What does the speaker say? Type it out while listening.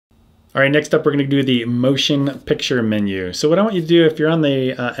All right, next up we're going to do the motion picture menu. So what I want you to do, if you're on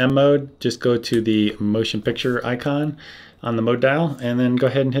the M mode, just go to the motion picture icon on the mode dial and then go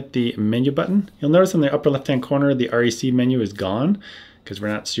ahead and hit the menu button. You'll notice in the upper left hand corner the REC menu is gone because we're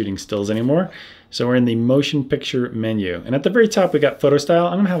not shooting stills anymore. So we're in the motion picture menu. And at the very top we got photo style.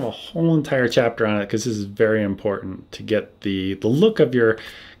 I'm going to have a whole entire chapter on it because this is very important to get the look of your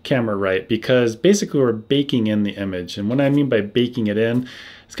camera right, because basically we're baking in the image. And what I mean by baking it in,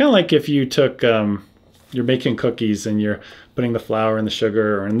 it's kind of like if you took, you're making cookies and you're putting the flour and the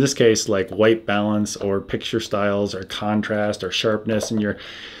sugar, or in this case, like white balance or picture styles or contrast or sharpness, and you're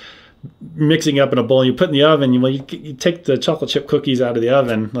mixing up in a bowl and you put in the oven. You take the chocolate chip cookies out of the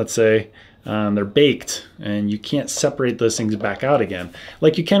oven, let's say, they're baked and you can't separate those things back out again.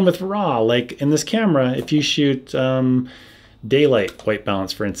 Like you can with RAW, like in this camera, if you shoot daylight white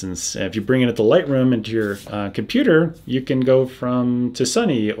balance, for instance, if you bring it into Lightroom into your computer, you can go to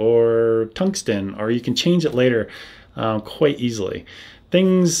sunny or tungsten, or you can change it later quite easily.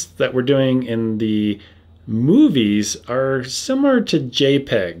 Things that we're doing in the movies are similar to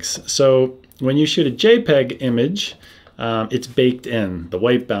JPEGs. So when you shoot a JPEG image, it's baked in. The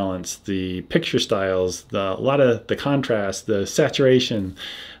white balance, the picture styles, a lot of the contrast, the saturation,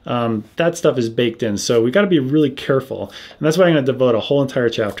 that stuff is baked in. So we got to be really careful. And that's why I'm going to devote a whole entire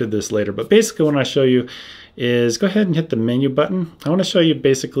chapter to this later. But basically what I show you is go ahead and hit the menu button. I want to show you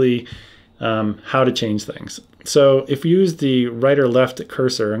basically how to change things. So if you use the right or left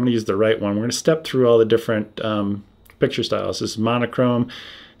cursor, I'm going to use the right one. We're going to step through all the different picture styles. This is monochrome,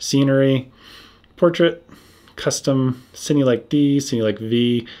 scenery, portrait, custom, cine like D, cine like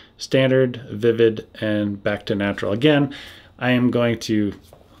V, standard, vivid, and back to natural. Again, I am going to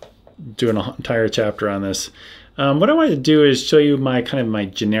do an entire chapter on this. What I want to do is show you my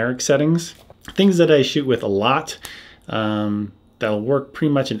generic settings, things that I shoot with a lot, that'll work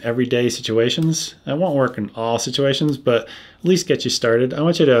pretty much in everyday situations. It won't work in all situations, but at least get you started. I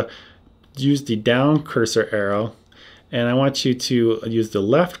want you to use the down cursor arrow, and I want you to use the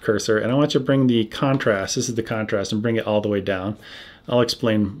left cursor, and I want you to bring the contrast, this is the contrast, and bring it all the way down. I'll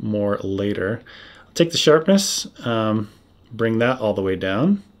explain more later. I'll take the sharpness, bring that all the way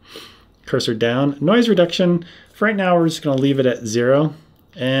down. Cursor down. Noise reduction, for right now we're just going to leave it at 0.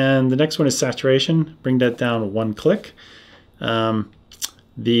 And the next one is saturation. Bring that down 1 click.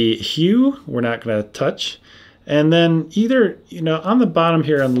 The hue, we're not going to touch. And then either, on the bottom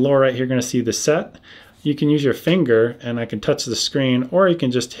here, on the lower right here, you're going to see the set. You can use your finger and I can touch the screen, or you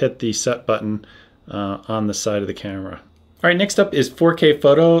can just hit the set button on the side of the camera. All right, next up is 4K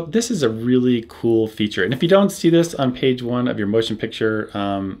photo. This is a really cool feature. And if you don't see this on page 1 of your motion picture,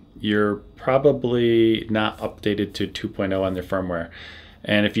 you're probably not updated to 2.0 on their firmware.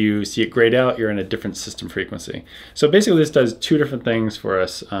 And if you see it grayed out, you're in a different system frequency. So basically this does 2 different things for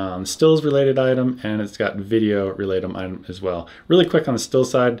us. Stills related item, and it's got video related item as well. Really quick on the still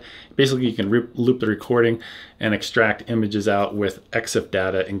side, basically you can loop the recording and extract images out with EXIF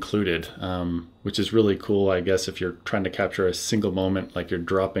data included, which is really cool, I guess, if you're trying to capture a single moment, like you're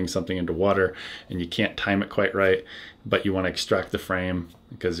dropping something into water and you can't time it quite right, but you want to extract the frame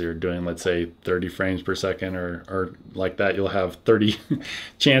because you're doing, let's say, 30 frames per second or like that. You'll have 30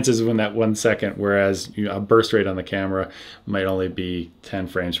 chances within that 1 second, whereas a burst rate on the camera might only be 10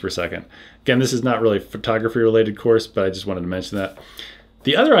 frames per second. Again, this is not really a photography related course, but I just wanted to mention that.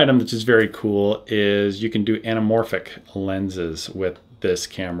 The other item which is very cool is you can do anamorphic lenses with this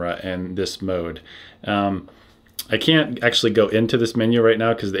camera and this mode. I can't actually go into this menu right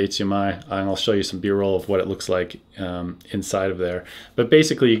now because of the HDMI, and I'll show you some B-roll of what it looks like inside of there. But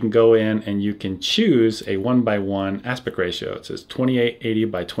basically you can go in and you can choose a 1:1 aspect ratio. It says 2880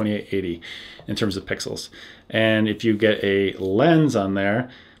 by 2880 in terms of pixels. And if you get a lens on there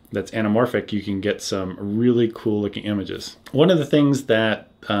that's anamorphic, you can get some really cool looking images. One of the things that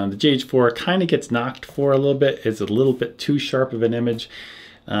the GH4 kind of gets knocked for a little bit is a little bit too sharp of an image.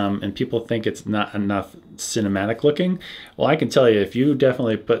 And people think it's not enough cinematic looking. Well, I can tell you, if you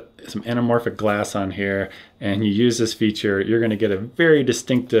definitely put some anamorphic glass on here and you use this feature, you're going to get a very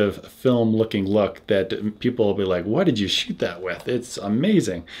distinctive film looking look that people will be like, what did you shoot that with? It's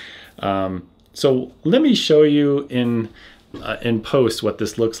amazing. So let me show you in post what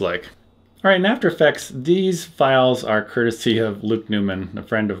this looks like. All right, in After Effects, these files are courtesy of Luke Newman, a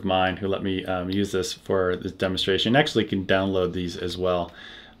friend of mine who let me use this for this demonstration. Actually, you can download these as well.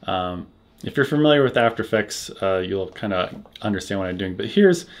 If you're familiar with After Effects, you'll kind of understand what I'm doing. But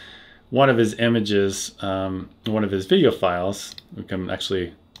here's one of his images, one of his video files. We can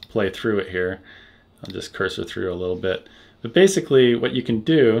actually play through it here. I'll just cursor through a little bit. But basically what you can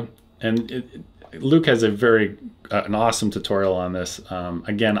do, and Luke has an awesome tutorial on this.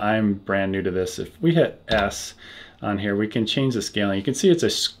 Again, I'm brand new to this. If we hit S on here, we can change the scaling. You can see it's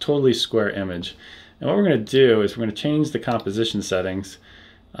a totally square image. And what we're going to do is we're going to change the composition settings.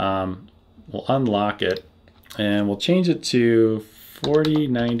 We'll unlock it and we'll change it to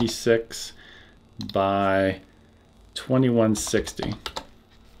 4096 by 2160.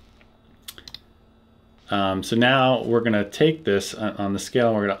 So now we're going to take this on the scale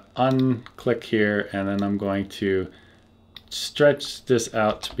and we're going to unclick here, and then I'm going to stretch this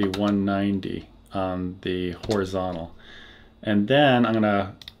out to be 190 on the horizontal. And then I'm going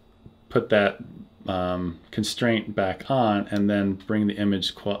to put that constraint back on and then bring the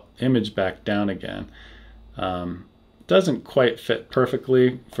image back down again. Doesn't quite fit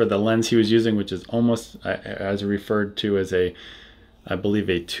perfectly for the lens he was using, which is almost as referred to as I believe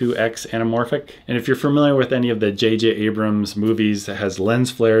a 2x anamorphic. And if you're familiar with any of the J.J. Abrams movies that has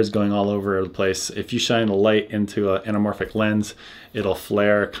lens flares going all over the place, if you shine a light into an anamorphic lens, it'll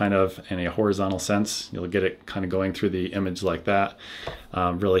flare kind of in a horizontal sense. You'll get it kind of going through the image like that,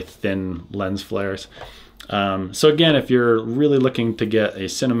 really thin lens flares. So again, if you're really looking to get a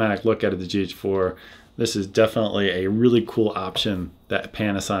cinematic look out of the GH4, this is definitely a really cool option that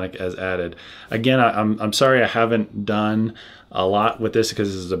Panasonic has added. Again, I'm sorry I haven't done a lot with this because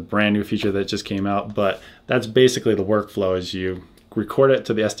this is a brand new feature that just came out, but that's basically the workflow. Is you record it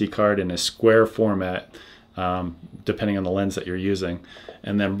to the SD card in a square format, depending on the lens that you're using,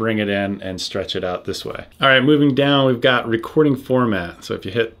 and then bring it in and stretch it out this way. All right, moving down, we've got recording format. So if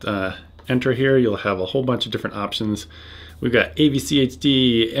you hit enter here, you'll have a whole bunch of different options. We've got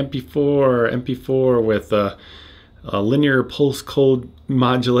AVCHD, MP4 with a linear pulse code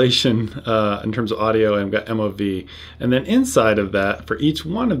modulation in terms of audio, and we've got MOV. And then inside of that, for each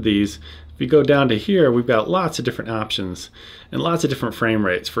one of these, if we go down to here, we've got lots of different options and lots of different frame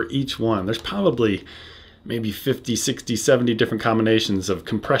rates for each one. There's probably maybe 50, 60, 70 different combinations of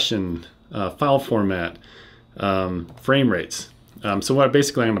compression, file format, frame rates. So what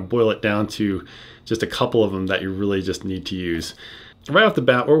basically I'm going to boil it down to just a couple of them that you really just need to use. Right off the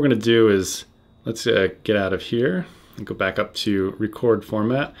bat, what we're going to do is, let's get out of here and go back up to record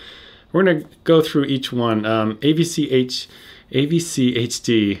format. We're going to go through each one. AVCHD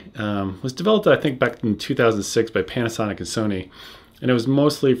was developed, I think, back in 2006 by Panasonic and Sony, and it was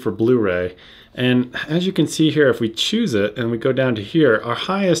mostly for Blu-ray. And as you can see here, if we choose it and we go down to here, our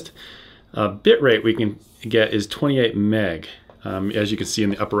highest bit rate we can get is 28 meg. As you can see in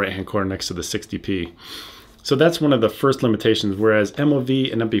the upper right hand corner next to the 60p. So that's one of the first limitations, whereas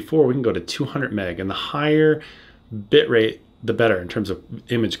MOV and MP4 we can go to 200 meg, and the higher bit rate the better in terms of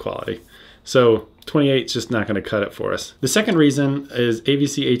image quality. So 28 is just not going to cut it for us. The second reason is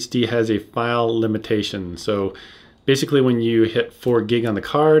AVCHD has a file limitation. So basically when you hit 4 gig on the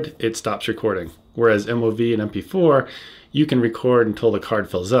card, it stops recording, whereas MOV and MP4 you can record until the card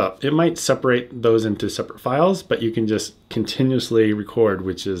fills up. It might separate those into separate files, but you can just continuously record,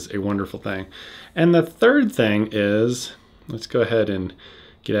 which is a wonderful thing. And the third thing is, let's go ahead and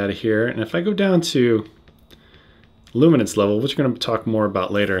get out of here. And if I go down to luminance level, which we're going to talk more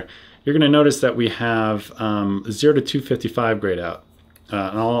about later, you're going to notice that we have 0 to 255 grayed out.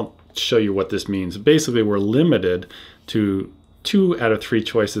 And I'll show you what this means. Basically, we're limited to 2 out of 3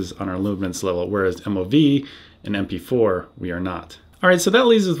 choices on our luminance level, whereas MOV and MP4 we are not. All right, so that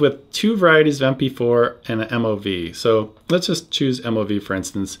leaves us with 2 varieties of MP4 and an MOV. So let's just choose MOV for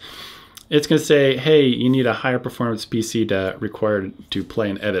instance. It's going to say, hey, you need a higher performance PC required to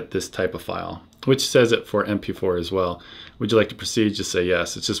play and edit this type of file, which says it for MP4 as well. Would you like to proceed? Just say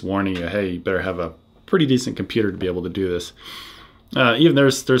yes. It's just warning you, hey, you better have a pretty decent computer to be able to do this. Even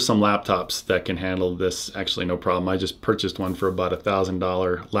there's some laptops that can handle this actually no problem. I just purchased one for about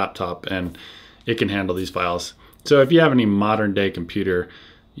 $1,000 laptop, and it can handle these files. So if you have any modern day computer,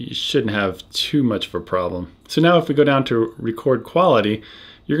 you shouldn't have too much of a problem. So now if we go down to record quality,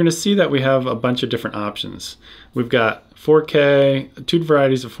 you're going to see that we have a bunch of different options. We've got 4K, 2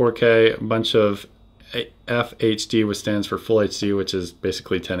 varieties of 4K, a bunch of FHD, which stands for Full HD, which is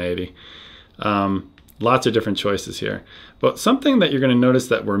basically 1080. Lots of different choices here. But something that you're going to notice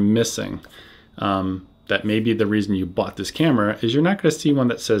that we're missing, that may be the reason you bought this camera, is you're not going to see one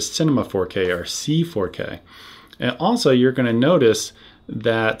that says Cinema 4K or C4K. And also you're going to notice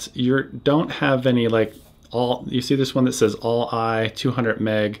that you don't have any you see this one that says all I 200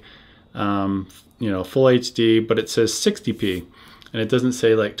 meg, full HD, but it says 60p and it doesn't say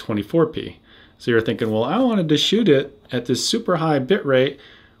 24p. So you're thinking, well, I wanted to shoot it at this super high bit rate.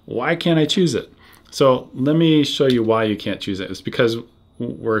 Why can't I choose it? So let me show you why you can't choose it. It's because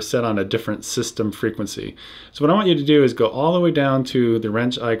we're set on a different system frequency. So what I want you to do is go all the way down to the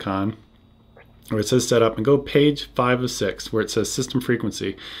wrench icon where it says setup, and go page 5 of 6 where it says system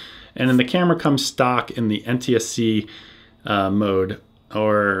frequency. And then the camera comes stock in the NTSC mode,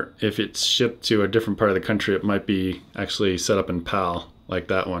 or if it's shipped to a different part of the country, it might be actually set up in PAL like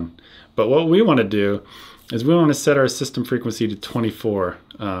that one. But what we want to do is we want to set our system frequency to 24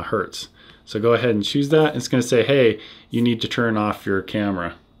 hertz. So go ahead and choose that. It's going to say, hey, you need to turn off your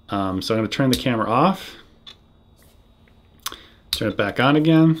camera. So I'm going to turn the camera off, turn it back on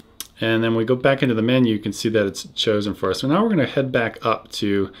again, and then we go back into the menu. You can see that it's chosen for us. So now we're going to head back up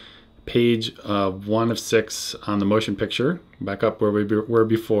to page 1 of 6 on the motion picture, back up where we were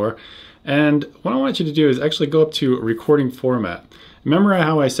before. And what I want you to do is actually go up to recording format. Remember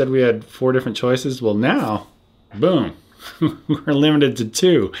how I said we had 4 different choices? Well, now, boom, we're limited to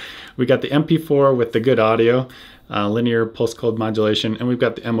 2. We got the MP4 with the good audio, linear pulse code modulation, and we've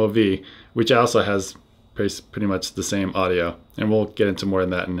got the MOV, which also has pretty much the same audio. And we'll get into more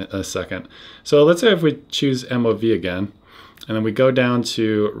of that in a second. So let's say if we choose MOV again, and then we go down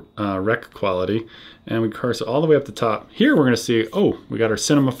to rec quality, and we cursor all the way up the top. Here we're going to see, oh, we got our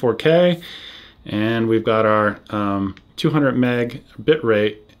Cinema 4K, and we've got our 200 meg bit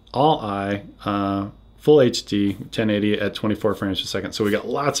rate, all I, full HD, 1080 at 24 frames per second. So we got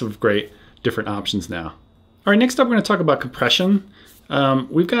lots of great different options now. All right, next up we're going to talk about compression.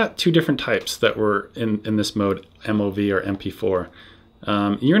 We've got 2 different types that were in this mode, MOV or MP4.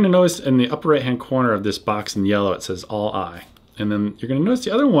 You're going to notice in the upper right hand corner of this box in yellow it says all I. And then you're going to notice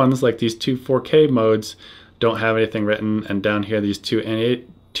the other ones, like these 2 4K modes, don't have anything written, and down here these 2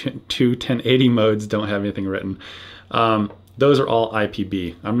 1080 modes don't have anything written. Those are all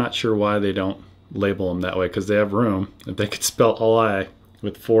IPB. I'm not sure why they don't label them that way, because they have room. If they could spell all I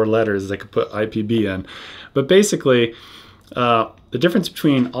with 4 letters, they could put IPB in. But basically, the difference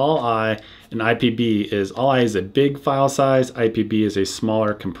between all I and IPB is all I is a big file size, IPB is a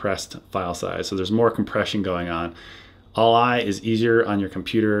smaller compressed file size. So there's more compression going on. All I is easier on your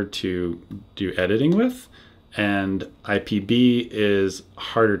computer to do editing with, and IPB is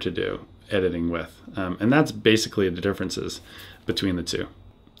harder to do editing with. And that's basically the differences between the 2.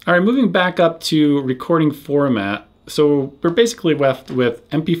 All right, moving back up to recording format. So we're basically left with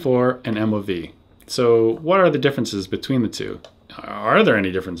MP4 and MOV. So what are the differences between the 2? Are there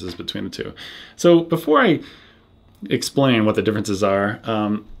any differences between the 2? So before I explain what the differences are,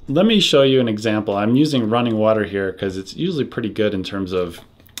 let me show you an example. I'm using running water here because it's usually pretty good in terms of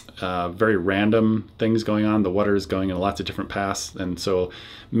very random things going on. The water is going in lots of different paths, and so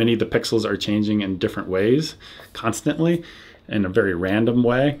many of the pixels are changing in different ways constantly in a very random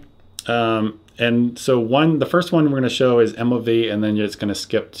way. And so the first one we're going to show is MOV, and then it's going to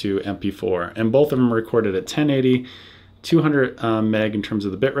skip to MP4. And both of them are recorded at 1080, 200 meg in terms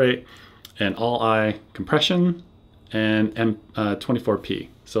of the bit rate, and all I compression, and 24p.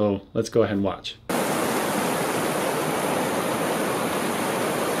 So let's go ahead and watch.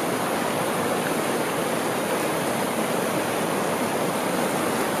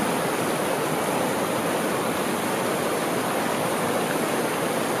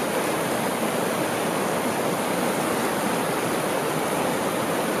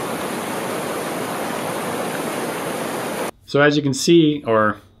 So as you can see,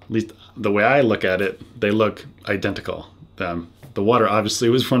 or at least the way I look at it, they look identical. The water obviously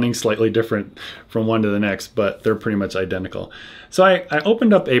was running slightly different from one to the next, but they're pretty much identical. So I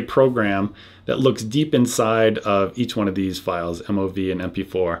opened up a program that looks deep inside of each one of these files, MOV and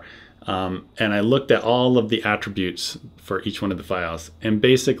MP4, and I looked at all of the attributes for each one of the files, and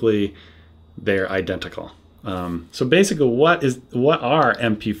basically they're identical. So basically what are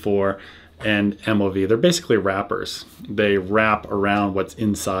MP4 and MOV? They're basically wrappers. They wrap around what's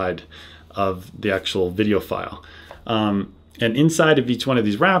inside of the actual video file. And inside of each one of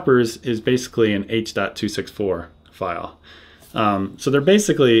these wrappers is basically an H.264 file. So they're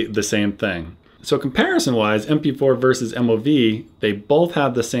basically the same thing. So comparison-wise, MP4 versus MOV, they both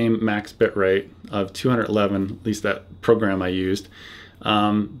have the same max bit rate of 211, at least that program I used.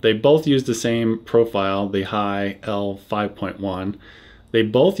 They both use the same profile, the high L5.1. They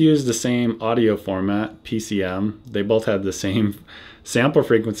both use the same audio format, PCM. They both had the same sample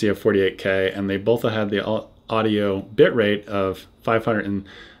frequency of 48K, and they both had the audio bit rate of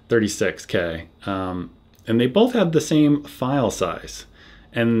 536K. And they both had the same file size.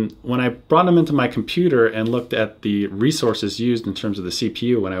 And when I brought them into my computer and looked at the resources used in terms of the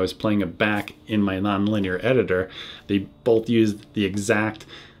CPU when I was playing it back in my nonlinear editor, they both used the exact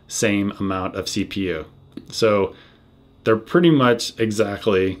same amount of CPU. So they're pretty much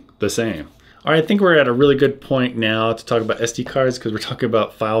exactly the same. All right, I think we're at a really good point now to talk about SD cards, because we're talking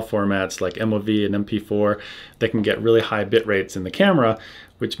about file formats like MOV and MP4 that can get really high bit rates in the camera.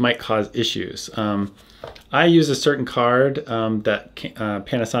 which might cause issues. I use a certain card that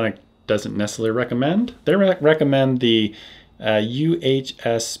Panasonic doesn't necessarily recommend. They recommend the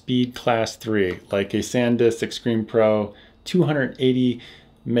UHS Speed Class 3, like a SanDisk Extreme Pro 280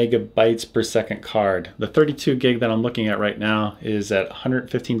 megabytes per second card. The 32 gig that I'm looking at right now is at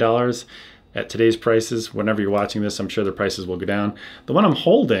 $115 at today's prices. Whenever you're watching this, I'm sure the prices will go down. The one I'm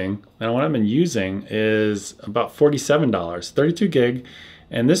holding and what I've been using is about $47, 32 gig.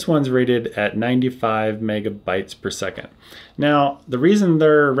 And this one's rated at 95 megabytes per second. Now, the reason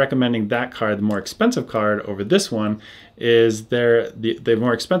they're recommending that card, the more expensive card, over this one is the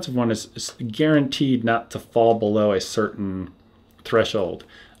more expensive one is guaranteed not to fall below a certain threshold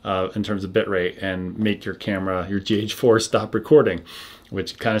in terms of bitrate and make your camera, your GH4, stop recording,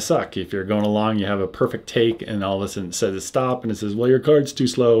 which kind of suck. If you're going along, you have a perfect take and all of a sudden it says stop and it says, well, your card's too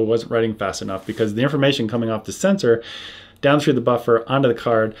slow, it wasn't writing fast enough, because the information coming off the sensor down through the buffer onto the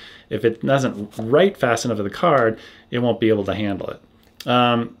card, if it doesn't write fast enough of the card, it won't be able to handle it.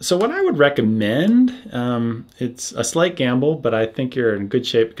 So what I would recommend, it's a slight gamble, but I think you're in good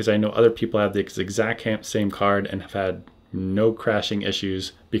shape because I know other people have the exact same card and have had no crashing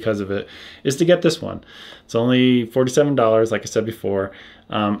issues because of it, is to get this one. It's only $47, like I said before.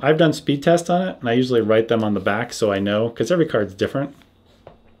 I've done speed tests on it, and I usually write them on the back so I know, because every card's different.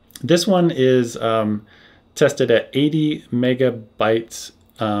 This one is tested at 80 megabytes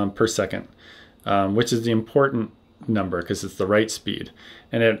per second, which is the important number because it's the write speed,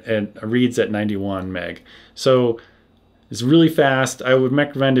 and it reads at 91 meg. So it's really fast. I would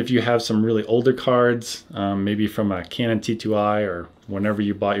recommend, if you have some really older cards, maybe from a Canon T2i or whenever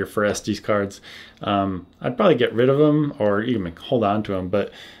you bought your first SD cards, I'd probably get rid of them or even hold on to them.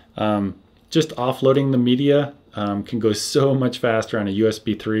 But just offloading the media can go so much faster on a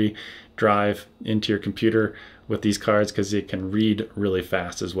USB 3 drive into your computer with these cards, because it can read really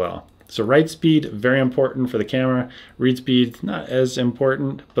fast as well. So write speed, very important for the camera. Read speed, not as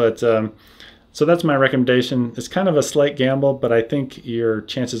important, but so that's my recommendation. It's kind of a slight gamble, but I think your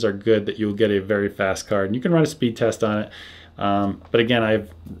chances are good that you'll get a very fast card. And you can run a speed test on it. But again, I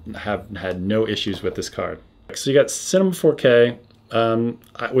have had no issues with this card. So you got Cinema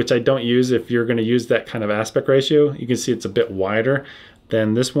 4K, which I don't use. If you're going to use that kind of aspect ratio, you can see it's a bit wider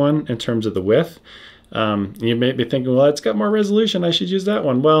than this one in terms of the width. You may be thinking, well, it's got more resolution, I should use that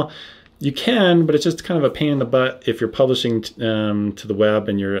one. Well, you can, but it's just kind of a pain in the butt. If you're publishing to the web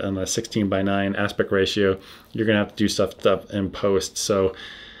and you're on a 16:9 aspect ratio, you're gonna have to do stuff in post. So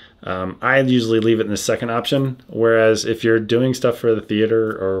I usually leave it in the second option, whereas if you're doing stuff for the theater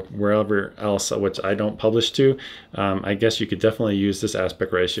or wherever else, which I don't publish to, I guess you could definitely use this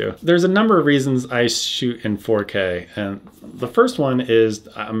aspect ratio. There's a number of reasons I shoot in 4K, and the first one is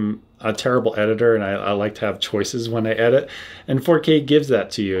I'm a terrible editor and I like to have choices when I edit, and 4K gives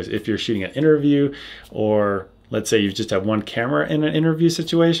that to you. If you're shooting an interview, or let's say you just have one camera in an interview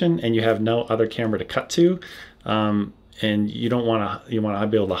situation and you have no other camera to cut to, and you want to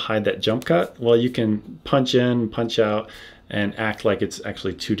be able to hide that jump cut, well, you can punch in, punch out, and act like it's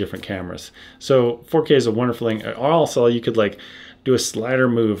actually two different cameras. So 4K is a wonderful thing. Also, you could like do a slider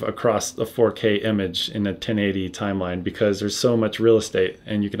move across a 4K image in a 1080 timeline, because there's so much real estate,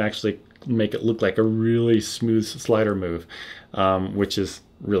 and you can actually make it look like a really smooth slider move, which is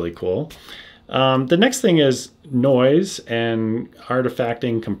really cool. The next thing is noise and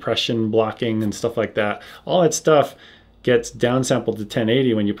artifacting, compression, blocking, and stuff like that. All that stuff gets downsampled to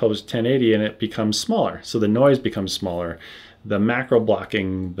 1080 when you publish 1080, and it becomes smaller. So the noise becomes smaller. The macro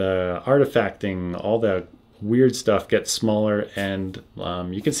blocking, the artifacting, all the weird stuff gets smaller, and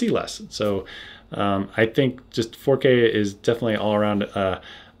you can see less. So I think just 4K is definitely all around a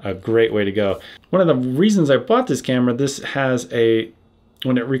great way to go. One of the reasons I bought this camera, this has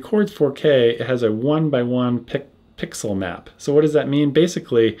when it records 4K, it has a 1:1 pixel map. So what does that mean?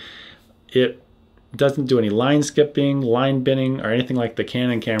 Basically, it doesn't do any line skipping, line binning, or anything like the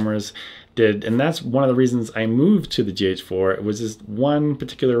Canon cameras did. And that's one of the reasons I moved to the GH4. It was just one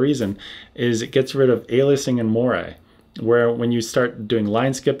particular reason, is it gets rid of aliasing and moire, where when you start doing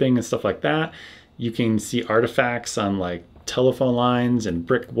line skipping and stuff like that, you can see artifacts on like telephone lines and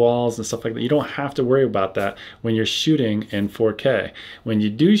brick walls and stuff like that. You don't have to worry about that when you're shooting in 4K. When you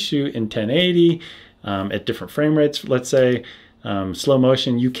do shoot in 1080 at different frame rates, let's say, slow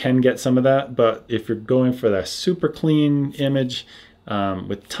motion, you can get some of that. But if you're going for that super clean image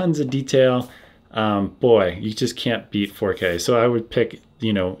with tons of detail, boy, you just can't beat 4K. So I would pick,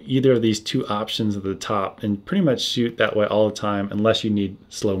 either of these two options at the top and pretty much shoot that way all the time, unless you need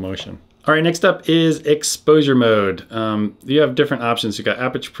slow motion. All right, next up is exposure mode. You have different options. You got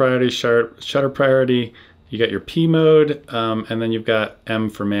aperture priority, shutter priority, You got your P mode, and then you've got M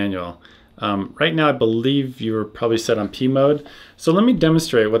for manual. Right now I believe you're probably set on P mode. So let me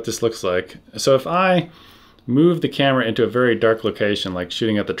demonstrate what this looks like. So if I move the camera into a very dark location, like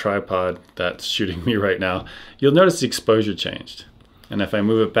shooting at the tripod that's shooting me right now, you'll notice the exposure changed. And if I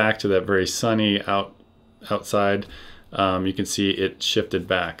move it back to that very sunny outside, you can see it shifted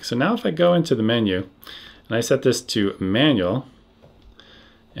back. So now if I go into the menu and I set this to manual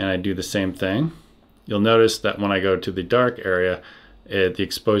and I do the same thing, you'll notice that when I go to the dark area, the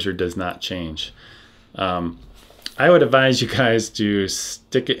exposure does not change. I would advise you guys to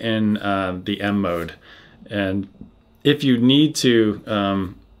stick it in the M mode. And if you need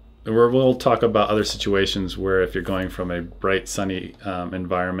to, we'll talk about other situations where if you're going from a bright sunny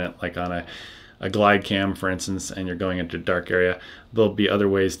environment, like on a glide cam for instance, and you're going into a dark area, there'll be other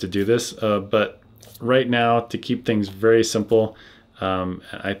ways to do this. But right now, to keep things very simple,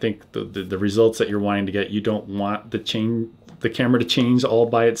 I think the results that you're wanting to get, you don't want the camera to change all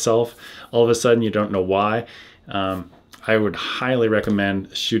by itself all of a sudden. You don't know why. I would highly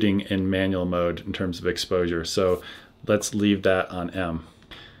recommend shooting in manual mode in terms of exposure. So let's leave that on M.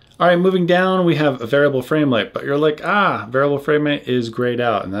 All right, moving down, we have a variable frame rate, but you're like, variable frame rate is grayed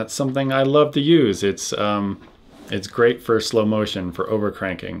out, and that's something I love to use. It's great for slow motion, for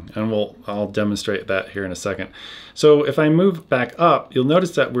overcranking, and I'll demonstrate that here in a second. So if I move back up, you'll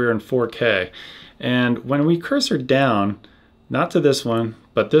notice that we're in 4K, and when we cursor down, not to this one,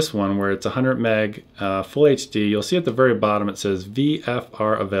 but this one where it's 100 meg full HD, you'll see at the very bottom it says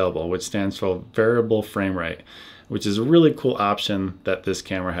VFR available, which stands for variable frame rate, which is a really cool option that this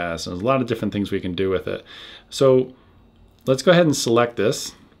camera has. There's a lot of different things we can do with it. So let's go ahead and select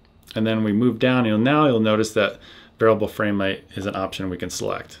this, and then we move down. Now you'll notice that variable frame rate is an option we can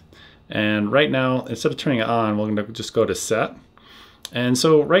select. And right now, instead of turning it on, we're going to just go to set. And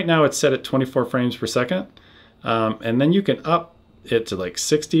so right now it's set at 24 frames per second. And then you can up it to like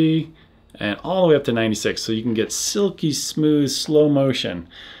 60 and all the way up to 96. So you can get silky smooth slow motion.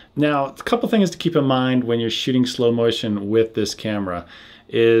 Now, a couple things to keep in mind when you're shooting slow motion with this camera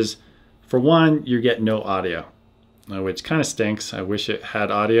is, for one, you get no audio, which kind of stinks. I wish it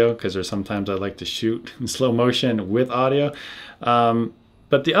had audio, because there's sometimes I like to shoot in slow motion with audio.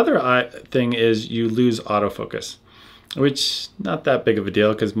 But the other thing is you lose autofocus, which not that big of a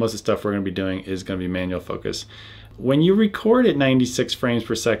deal, because most of the stuff we're going to be doing is going to be manual focus. When you record at 96 frames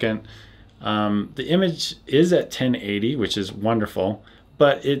per second, the image is at 1080, which is wonderful,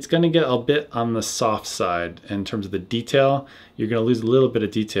 but it's going to get a bit on the soft side in terms of the detail. You're going to lose a little bit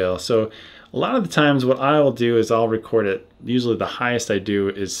of detail. So a lot of the times what I will do is I'll record it. Usually the highest I do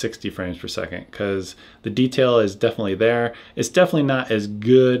is 60 frames per second, because the detail is definitely there. It's definitely not as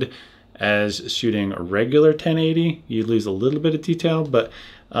good as shooting a regular 1080. You lose a little bit of detail, but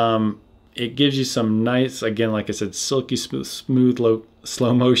it gives you some nice, again, like I said, silky smooth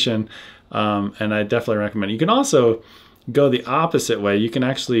slow motion, and I definitely recommend it. You can also go the opposite way. You can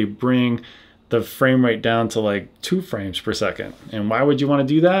actually bring the frame rate down to like 2 frames per second. And why would you want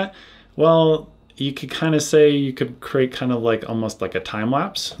to do that? Well, you could kind of say you could create kind of like almost like a time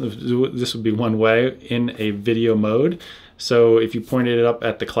lapse. This would be one way in a video mode. So if you pointed it up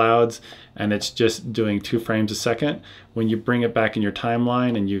at the clouds and it's just doing 2 frames a second, when you bring it back in your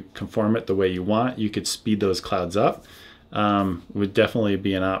timeline and you conform it the way you want, you could speed those clouds up. Would definitely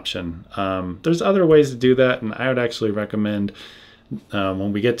be an option. There's other ways to do that, and I would actually recommend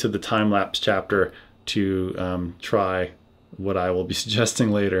when we get to the time-lapse chapter to try what I will be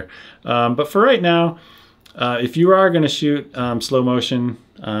suggesting later. But for right now, if you are going to shoot slow motion,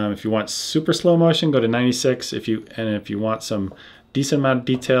 if you want super slow motion, go to 96. If you want some decent amount of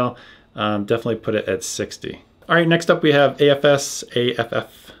detail, definitely put it at 60. All right, next up we have AFS,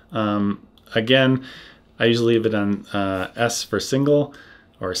 AFF. Again, I usually leave it on S for single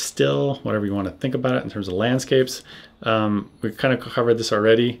or still, whatever you want to think about it in terms of landscapes. We kind of covered this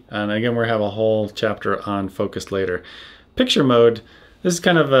already, and again, we'll have a whole chapter on focus later. Picture mode. This is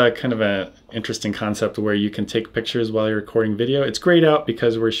kind of an interesting concept where you can take pictures while you're recording video. It's grayed out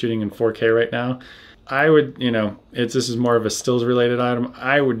because we're shooting in 4K right now. I would, this is more of a stills related item.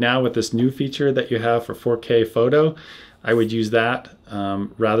 I would now, with this new feature that you have for 4K photo, I would use that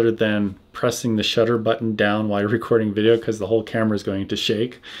rather than pressing the shutter button down while you're recording video, because the whole camera is going to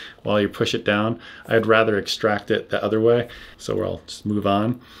shake while you push it down. I'd rather extract it the other way. So I'll just move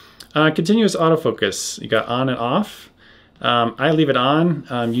on. Continuous autofocus. You got on and off. I leave it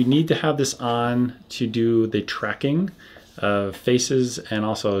on. You need to have this on to do the tracking of faces and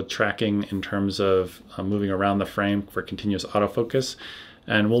also tracking in terms of moving around the frame for continuous autofocus.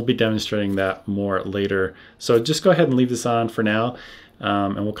 And we'll be demonstrating that more later. So just go ahead and leave this on for now,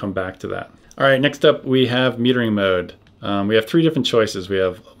 and we'll come back to that. All right, next up we have metering mode. We have three different choices. We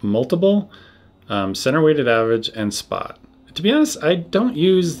have multiple, center weighted average, and spot. To be honest, I don't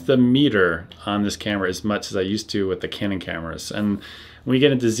use the meter on this camera as much as I used to with the Canon cameras. And when we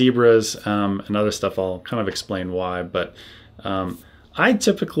get into zebras and other stuff, I'll kind of explain why. But I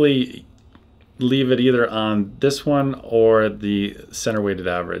typically leave it either on this one or the center weighted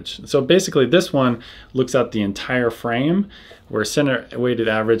average. So basically this one looks at the entire frame, where center weighted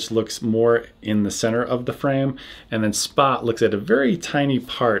average looks more in the center of the frame, and then spot looks at a very tiny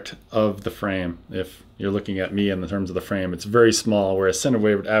part of the frame. If you're looking at me in the terms of the frame, it's very small, whereas center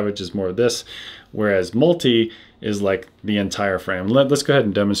weighted average is more of this, whereas multi is like the entire frame. Let's go ahead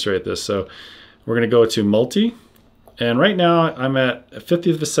and demonstrate this. So we're going to go to multi. And right now I'm at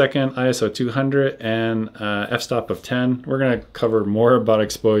 50th of a second, ISO 200, and f-stop of 10. We're going to cover more about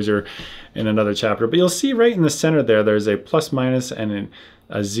exposure in another chapter. But you'll see right in the center there's a plus minus and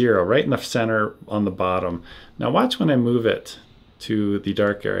a 0 right in the center on the bottom. Now watch when I move it to the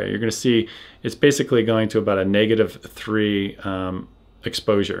dark area. You're going to see it's basically going to about a -3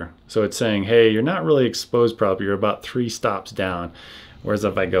 exposure. So it's saying, hey, you're not really exposed properly. You're about 3 stops down. Whereas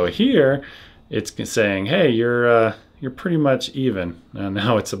if I go here, it's saying, hey, you're pretty much even. And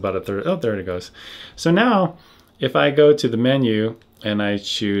now it's about a third. Oh, there it goes. So now if I go to the menu and I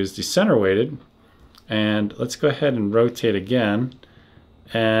choose the center weighted, and let's go ahead and rotate again,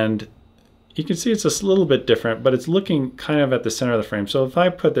 and you can see it's just a little bit different, but it's looking kind of at the center of the frame. So if I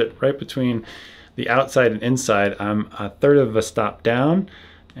put it right between the outside and inside, I'm a third of a stop down.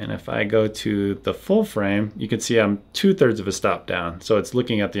 And if I go to the full frame, you can see I'm 2/3 of a stop down. So it's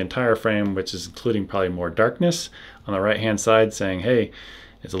looking at the entire frame, which is including probably more darkness on the right-hand side, saying, hey,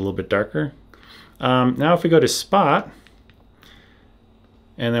 it's a little bit darker. Now if we go to spot,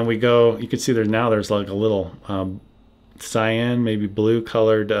 and then we go, you can see there's like a little cyan, maybe blue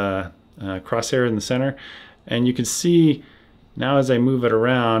colored crosshair in the center. And you can see now as I move it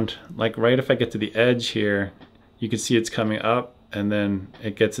around, like right if I get to the edge here, you can see it's coming up, and then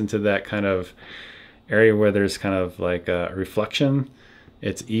it gets into that kind of area where there's kind of like a reflection.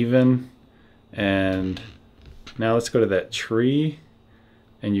 It's even. And now let's go to that tree,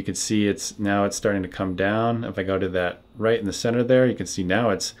 and you can see it's starting to come down. If I go to that right in the center there, you can see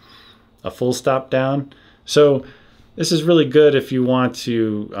now it's a full stop down. So this is really good if you want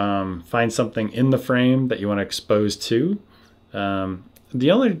to find something in the frame that you want to expose to. The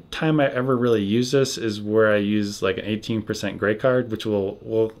only time I ever really use this is where I use like an 18% gray card, which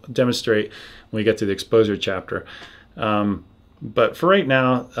we'll demonstrate when we get to the exposure chapter. But for right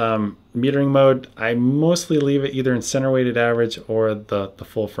now, metering mode, I mostly leave it either in center weighted average or the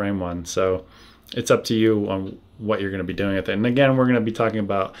full frame one. So it's up to you on what you're going to be doing with it. And again, we're going to be talking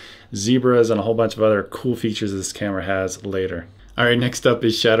about zebras and a whole bunch of other cool features this camera has later. All right, next up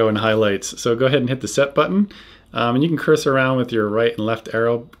is shadow and highlights. So go ahead and hit the set button. And you can cursor around with your right and left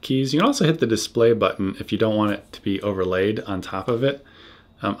arrow keys. You can also hit the display button if you don't want it to be overlaid on top of it.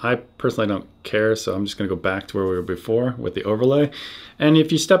 I personally don't care, so I'm just going to go back to where we were before with the overlay. And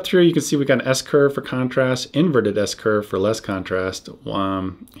if you step through, you can see we got an S-curve for contrast, inverted S-curve for less contrast.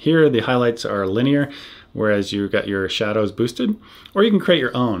 Here the highlights are linear, whereas you got your shadows boosted. Or you can create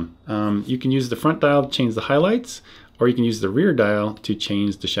your own. You can use the front dial to change the highlights, or you can use the rear dial to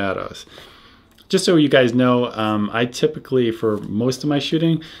change the shadows. Just so you guys know, I typically, for most of my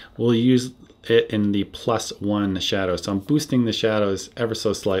shooting, will use it in the +1 shadow. So I'm boosting the shadows ever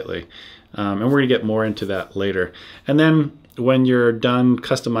so slightly. And we're going to get more into that later. And then when you're done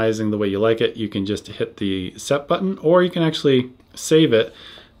customizing the way you like it, you can just hit the set button, or you can actually save it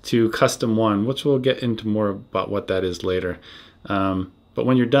to custom 1, which we'll get into more about what that is later. But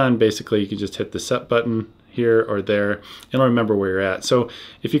when you're done, basically you can just hit the set button here or there, and it'll remember where you're at. So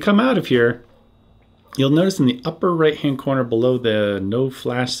if you come out of here, you'll notice in the upper right hand corner below the no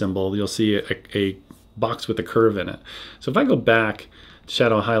flash symbol, you'll see a box with a curve in it. So if I go back to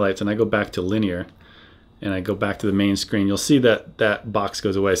shadow and highlights and I go back to linear and I go back to the main screen, you'll see that that box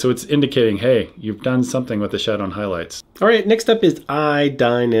goes away. So it's indicating, hey, you've done something with the shadow and highlights. All right, next up is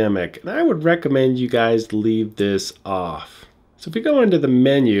iDynamic. And I would recommend you guys leave this off. So if we go into the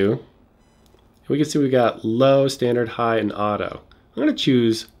menu, we can see we got low, standard, high, and auto. I'm gonna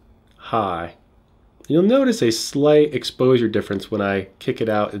choose high. You'll notice a slight exposure difference when I kick it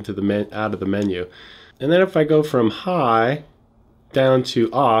out into the out of the menu. And then if I go from high down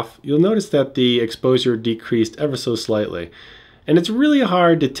to off, you'll notice that the exposure decreased ever so slightly. And it's really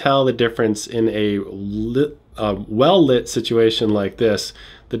hard to tell the difference in a well-lit situation like this,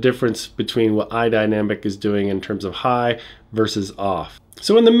 the difference between what iDynamic is doing in terms of high versus off.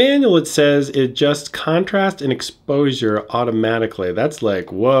 So in the manual it says it adjusts contrast and exposure automatically. That's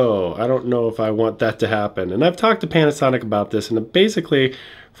like, whoa, I don't know if I want that to happen. And I've talked to Panasonic about this, and basically,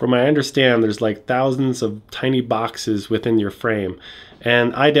 from what I understand, there's like thousands of tiny boxes within your frame.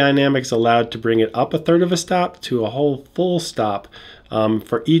 And iDynamic's allowed to bring it up a third of a stop to a whole full stop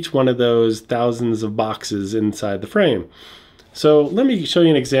for each one of those thousands of boxes inside the frame. So let me show you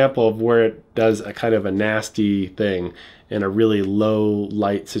an example of where it does a kind of a nasty thing in a really low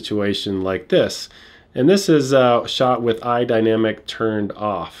light situation like this. And this is shot with iDynamic turned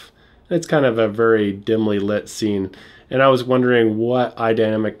off. It's kind of a very dimly lit scene, and I was wondering what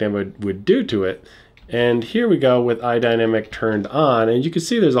iDynamic would do to it. And here we go with iDynamic turned on, and you can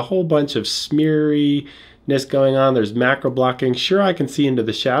see there's a whole bunch of smeariness going on. There's macro blocking. Sure, I can see into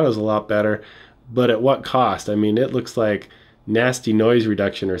the shadows a lot better, but at what cost? I mean, it looks like nasty noise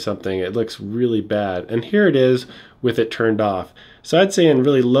reduction or something. It looks really bad. And here it is with it turned off. So I'd say in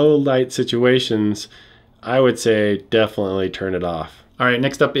really low light situations, I would say definitely turn it off. All right,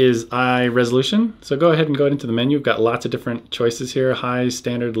 next up is eye resolution. So go ahead and go into the menu. We've got lots of different choices here: high,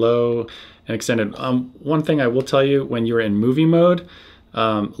 standard, low, and extended. One thing I will tell you, when you're in movie mode,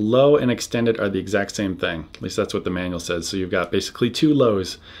 low and extended are the exact same thing. At least that's what the manual says. So you've got basically two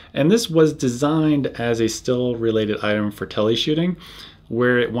lows. And this was designed as a still related item for tele shooting,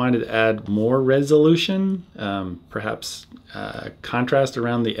 where it wanted to add more resolution, perhaps contrast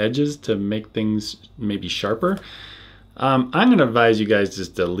around the edges to make things maybe sharper. I'm going to advise you guys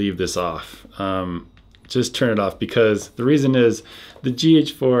just to leave this off. Just turn it off, because the reason is the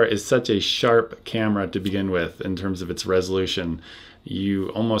GH4 is such a sharp camera to begin with in terms of its resolution. You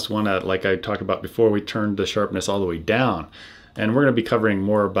almost want to, like I talked about before, we turned the sharpness all the way down. And we're going to be covering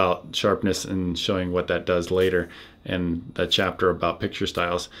more about sharpness and showing what that does later in a chapter about picture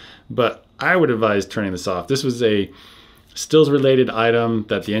styles. But I would advise turning this off. This was a stills related item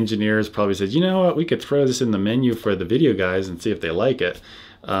that the engineers probably said, you know what, we could throw this in the menu for the video guys and see if they like it.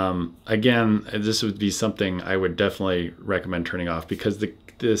 Again, this would be something I would definitely recommend turning off, because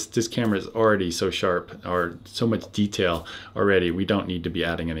this camera is already so sharp, or so much detail already. We don't need to be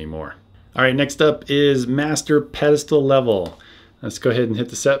adding any more. All right, next up is master pedestal level. Let's go ahead and hit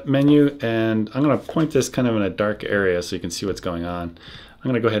the set menu, and I'm going to point this kind of in a dark area so you can see what's going on. I'm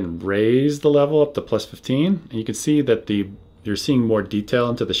going to go ahead and raise the level up to +15, and you can see that you're seeing more detail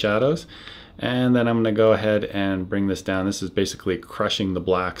into the shadows. And then I'm going to go ahead and bring this down. This is basically crushing the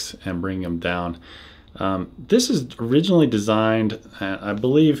blacks and bringing them down. This is originally designed, I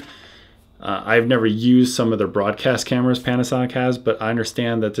believe, I've never used some of their broadcast cameras Panasonic has, but I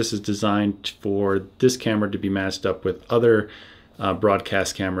understand that this is designed for this camera to be matched up with other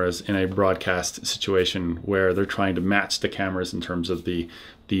broadcast cameras in a broadcast situation where they're trying to match the cameras in terms of the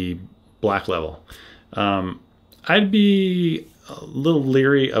black level. I'd be a little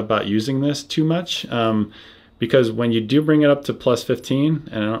leery about using this too much, because when you do bring it up to +15,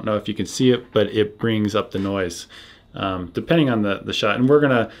 and I don't know if you can see it, but it brings up the noise depending on the shot. And we're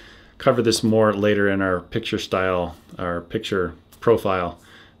going to cover this more later in our picture style, our picture profile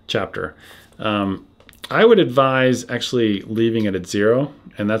chapter. I would advise actually leaving it at 0,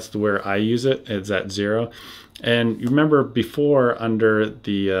 and that's where I use it. It's at 0. And you remember before, under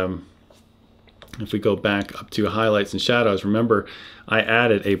the if we go back up to highlights and shadows, remember I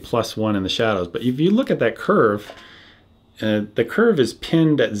added a +1 in the shadows. But if you look at that curve, the curve is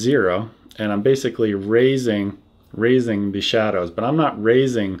pinned at 0, and I'm basically raising the shadows, but I'm not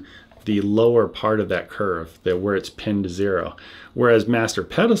raising the lower part of that curve, where it's pinned to 0. Whereas master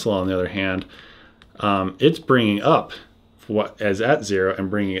pedestal, on the other hand, it's bringing up what is at 0 and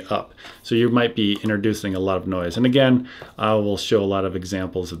bringing it up. So you might be introducing a lot of noise. And again, I will show a lot of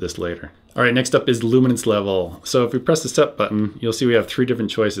examples of this later. All right, next up is luminance level. So if we press the set button, you'll see we have 3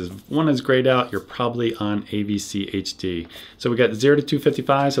 different choices. One is grayed out. You're probably on AVCHD. So we got 0 to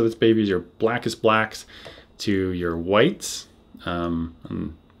 255. So this baby is your blackest blacks to your whites.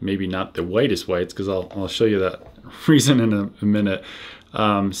 And maybe not the whitest whites, because I'll show you that reason in a minute.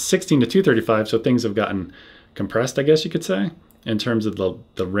 16 to 235. So things have gotten compressed, I guess you could say, in terms of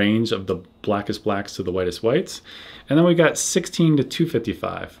the range of the blackest blacks to the whitest whites. And then we got 16 to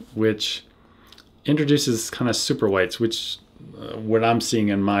 255, which introduces kind of super whites, which what I'm seeing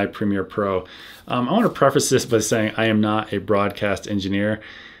in my Premiere Pro. I want to preface this by saying I am not a broadcast engineer.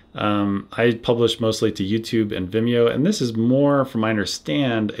 I publish mostly to YouTube and Vimeo, and this is more, from I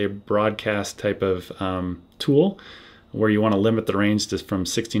understand, a broadcast type of tool where you want to limit the range to from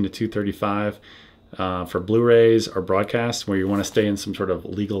 16 to 235. For Blu-rays or broadcasts, where you want to stay in some sort of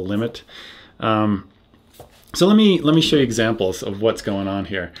legal limit. So let me show you examples of what's going on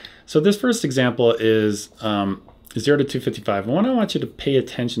here. So this first example is 0 to 255. And what I want you to pay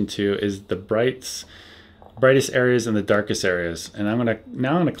attention to is the brightest areas and the darkest areas. And I'm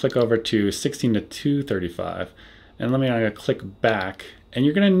gonna click over to 16 to 235. And I'm gonna click back. And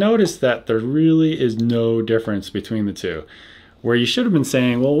you're gonna notice that there really is no difference between the two. Where you should have been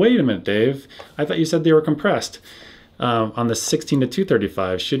saying, well, wait a minute, Dave. I thought you said they were compressed. On the 16 to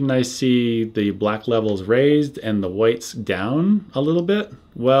 235, shouldn't I see the black levels raised and the whites down a little bit?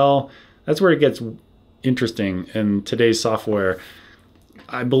 Well, that's where it gets interesting in today's software.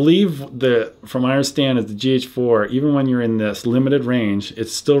 I believe that, from what I understand, is the GH4, even when you're in this limited range,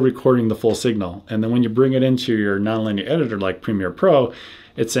 it's still recording the full signal. And then when you bring it into your nonlinear editor like Premiere Pro,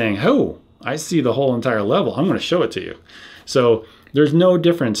 it's saying, oh, I see the whole entire level. I'm going to show it to you. So there's no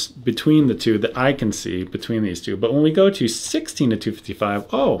difference between the two that I can see between these two. But when we go to 16 to 255,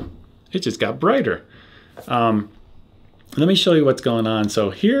 oh, it just got brighter. Let me show you what's going on. So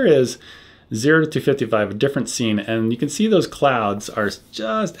here is 0 to 255, a different scene, and you can see those clouds are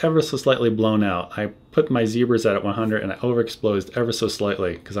just ever so slightly blown out. I put my zebras at 100 and I overexposed ever so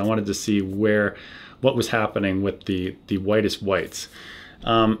slightly because I wanted to see what was happening with the whitest whites.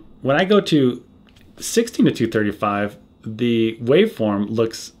 When I go to 16 to 235, the waveform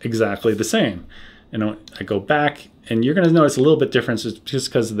looks exactly the same. I go back and you're going to notice a little bit difference just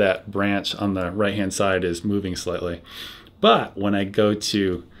because that branch on the right hand side is moving slightly. But when I go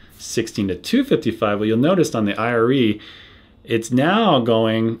to 16 to 255, well, you'll notice on the IRE, it's now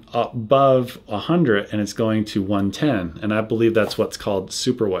going above 100 and it's going to 110. And I believe that's what's called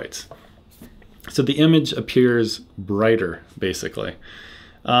super whites. So the image appears brighter, basically.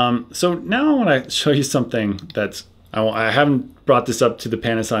 So now I want to show you something that's, I haven't brought this up to the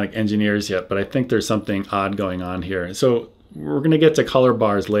Panasonic engineers yet, but I think there's something odd going on here. So we're going to get to color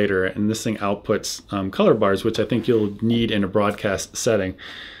bars later, and this thing outputs color bars, which I think you'll need in a broadcast setting.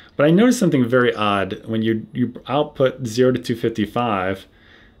 But I noticed something very odd. When you output 0 to 255,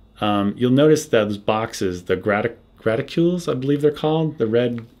 you'll notice that those boxes, the graticules, I believe they're called, the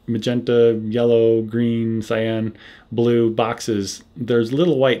red, magenta, yellow, green, cyan, blue boxes, there's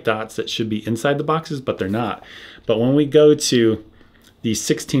little white dots that should be inside the boxes, but they're not. But when we go to the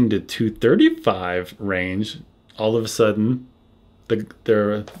 16 to 235 range, all of a sudden,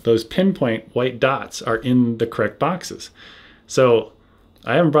 those pinpoint white dots are in the correct boxes. So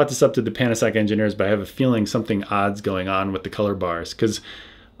I haven't brought this up to the Panasonic engineers, but I have a feeling something odd's going on with the color bars, because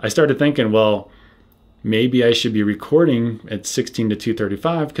I started thinking, well, maybe I should be recording at 16 to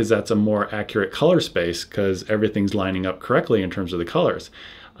 235 because that's a more accurate color space because everything's lining up correctly in terms of the colors.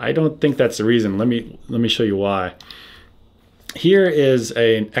 I don't think that's the reason. Let me show you why. Here is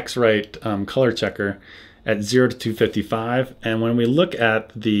an X-Rite color checker at 0 to 255, and when we look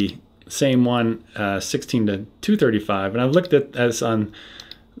at the same one, 16 to 235, and I've looked at this on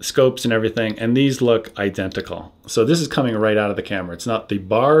scopes and everything, and these look identical. So this is coming right out of the camera. It's not the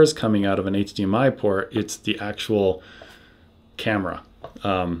bars coming out of an HDMI port, it's the actual camera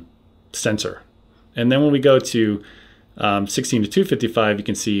sensor. And then when we go to 16 to 255, you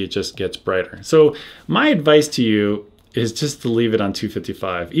can see it just gets brighter. So my advice to you is just to leave it on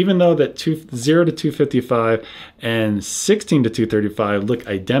 255. Even though that 0 to 255 and 16 to 235 look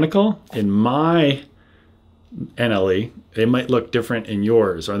identical in my NLE, they might look different in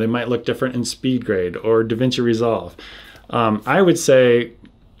yours, or they might look different in SpeedGrade or DaVinci Resolve. I would say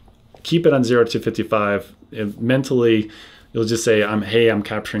keep it on 0 to 255. Mentally, you'll just say, I'm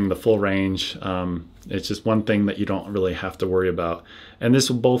capturing the full range. It's just one thing that you don't really have to worry about. And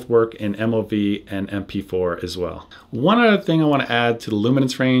this will both work in MOV and MP4 as well. One other thing I want to add to the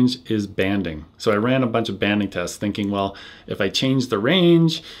luminance range is banding. So I ran a bunch of banding tests thinking, well, if I change the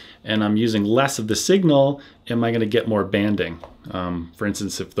range and I'm using less of the signal, am I going to get more banding? For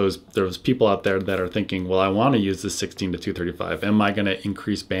instance, if there's people out there that are thinking, well, I want to use this 16 to 235, am I going to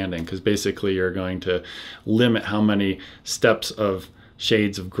increase banding? Because basically you're going to limit how many steps of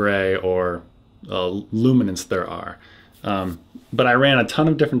shades of gray or luminance there are. But I ran a ton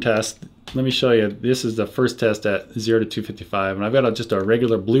of different tests. Let me show you. This is the first test at 0 to 255, and I've got just a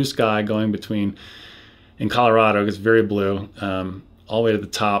regular blue sky going between, in Colorado, it's very blue, all the way to the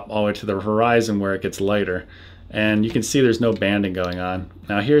top, all the way to the horizon where it gets lighter. And you can see there's no banding going on.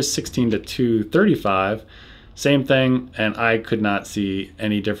 Now here's 16 to 235, same thing, and I could not see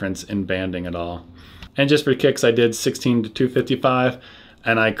any difference in banding at all. And just for kicks, I did 16 to 255,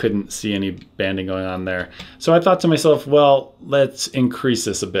 and I couldn't see any banding going on there. So I thought to myself, well, let's increase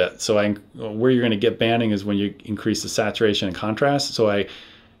this a bit. So where you're going to get banding is when you increase the saturation and contrast. So I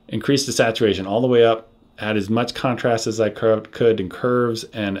increased the saturation all the way up, had as much contrast as I could in curves,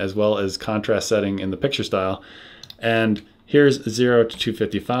 and as well as contrast setting in the picture style. And here's 0 to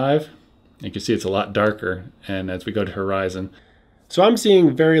 255. You can see it's a lot darker, and as we go to horizon. So I'm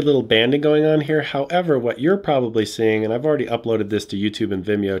seeing very little banding going on here. However, what you're probably seeing, and I've already uploaded this to YouTube and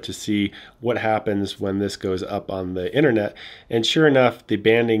Vimeo to see what happens when this goes up on the internet. And sure enough, the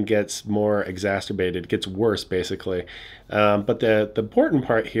banding gets more exacerbated, gets worse basically. But the important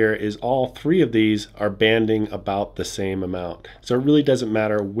part here is all three of these are banding about the same amount. So it really doesn't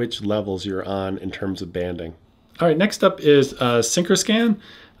matter which levels you're on in terms of banding. All right, next up is SynchroScan.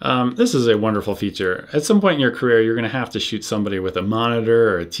 This is a wonderful feature. At some point in your career, you're going to have to shoot somebody with a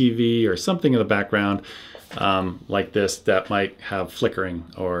monitor or a TV or something in the background like this that might have flickering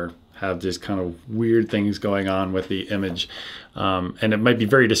or have just kind of weird things going on with the image. And it might be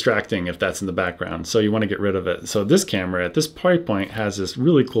very distracting if that's in the background. So you want to get rid of it. So this camera at this price point has this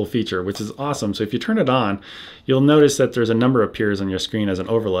really cool feature, which is awesome. So if you turn it on, you'll notice that there's a number appears on your screen as an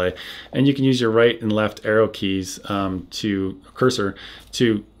overlay. And you can use your right and left arrow keys cursor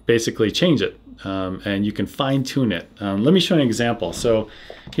to basically change it. And you can fine tune it. Let me show you an example. So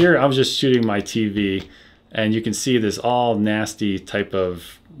here I was just shooting my TV, and you can see this all nasty type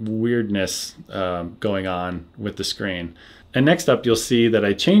of weirdness going on with the screen. And next up, you'll see that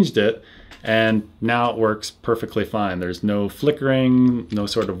I changed it, and now it works perfectly fine. There's no flickering, no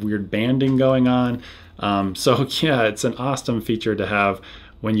sort of weird banding going on. So yeah, it's an awesome feature to have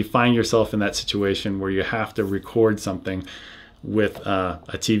when you find yourself in that situation where you have to record something with a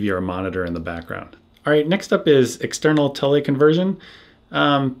TV or a monitor in the background. All right, next up is external teleconversion.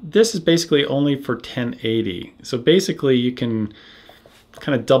 This is basically only for 1080. So basically you can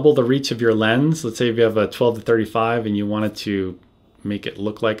kind of double the reach of your lens. Let's say if you have a 12 to 35 and you wanted to make it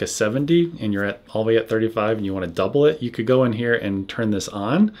look like a 70 and you're at all the way at 35 and you want to double it, you could go in here and turn this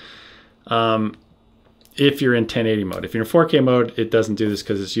on if you're in 1080 mode. If you're in 4K mode, it doesn't do this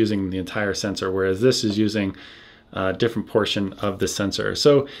because it's using the entire sensor, whereas this is using a different portion of the sensor.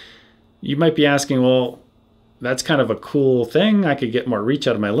 So you might be asking, well, that's kind of a cool thing. I could get more reach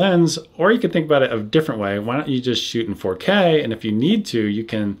out of my lens. Or you could think about it a different way. Why don't you just shoot in 4K? And if you need to, you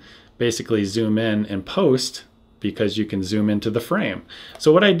can basically zoom in and post, because you can zoom into the frame.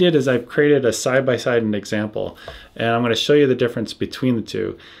 So what I did is I've created a side-by-side example, and I'm going to show you the difference between the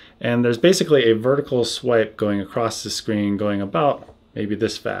two. And there's basically a vertical swipe going across the screen, going about maybe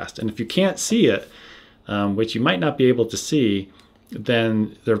this fast. And if you can't see it, which you might not be able to see,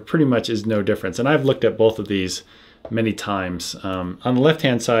 then there pretty much is no difference. And I've looked at both of these many times. On the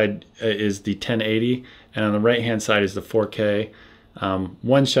left-hand side is the 1080, and on the right-hand side is the 4K.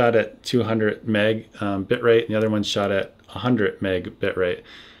 One shot at 200 meg bitrate, and the other one shot at 100 meg bitrate.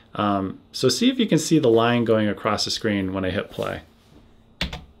 So see if you can see the line going across the screen when I hit play.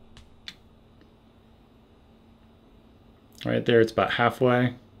 Right there, it's about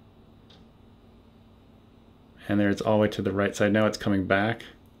halfway. And there it's all the way to the right side. Now it's coming back.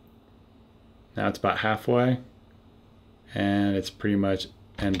 Now it's about halfway. And it's pretty much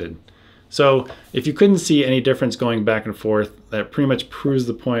ended. So if you couldn't see any difference going back and forth, that pretty much proves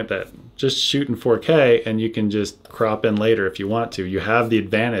the point that just shoot in 4K and you can just crop in later if you want to. You have the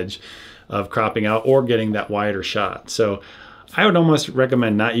advantage of cropping out or getting that wider shot. So I would almost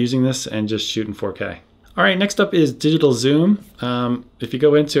recommend not using this and just shoot in 4K. All right, next up is digital zoom. If you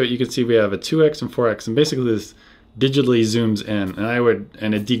go into it, you can see we have a 2x and 4x, and basically this digitally zooms in,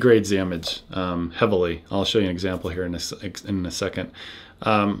 and it degrades the image heavily. I'll show you an example here in a second.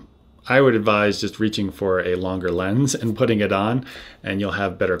 I would advise just reaching for a longer lens and putting it on, and you'll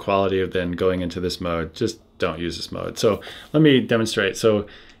have better quality than going into this mode. Just don't use this mode. So let me demonstrate. So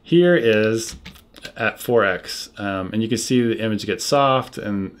here is at 4x, and you can see the image gets soft,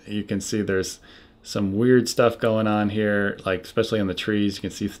 and you can see there's some weird stuff going on here, like especially in the trees. You can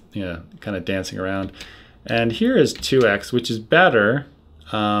see, you know, kind of dancing around. And here is 2x, which is better,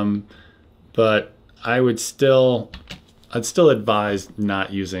 but I'd still advise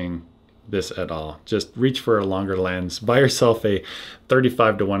not using this at all. Just reach for a longer lens. Buy yourself a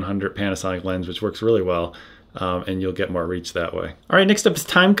 35 to 100 Panasonic lens, which works really well, and you'll get more reach that way. All right, next up is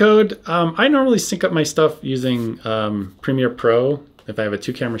timecode. I normally sync up my stuff using Premiere Pro. If I have a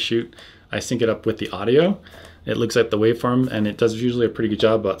 2-camera shoot, I sync it up with the audio. It looks at the waveform, and it does usually a pretty good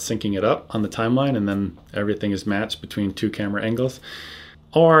job about syncing it up on the timeline, and then everything is matched between 2 camera angles.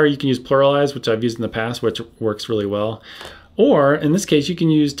 Or you can use Pluralize, which I've used in the past, which works really well. Or in this case, you can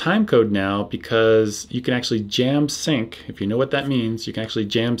use timecode now, because you can actually jam sync. If you know what that means, you can actually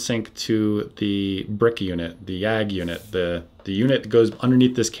jam sync to the brick unit, the YAG unit, the unit that goes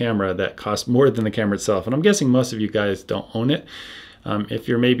underneath this camera that costs more than the camera itself. And I'm guessing most of you guys don't own it. If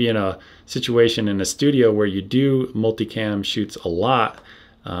you're maybe in a situation in a studio where you do multicam shoots a lot,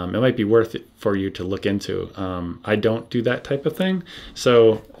 it might be worth it for you to look into. I don't do that type of thing,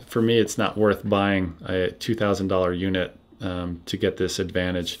 so for me it's not worth buying a $2,000 unit to get this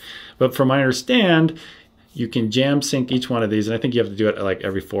advantage. But from what I understand, you can jam sync each one of these, and I think you have to do it like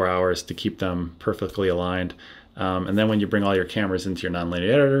every 4 hours to keep them perfectly aligned. And then when you bring all your cameras into your nonlinear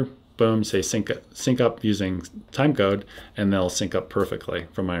editor, boom, say sync up using timecode, and they'll sync up perfectly,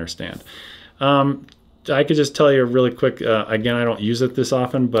 from what I understand. I could just tell you really quick, again, I don't use it this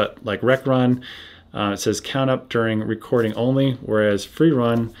often, but like rec run, it says count up during recording only, whereas free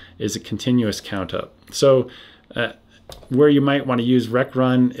run is a continuous count up. So where you might want to use rec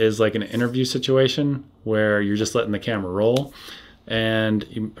run is like an interview situation where you're just letting the camera roll, and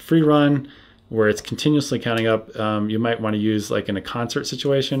free run, where it's continuously counting up, you might want to use like in a concert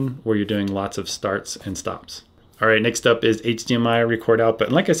situation where you're doing lots of starts and stops. All right, next up is HDMI record output.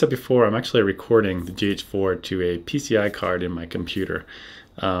 And like I said before, I'm actually recording the GH4 to a PCI card in my computer.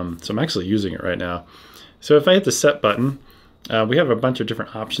 So I'm actually using it right now. So if I hit the set button, we have a bunch of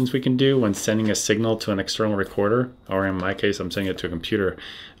different options we can do when sending a signal to an external recorder, or in my case, I'm sending it to a computer.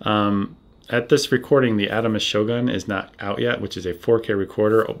 At this recording, the Atomos Shogun is not out yet, which is a 4K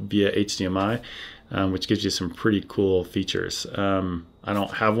recorder via HDMI, which gives you some pretty cool features. I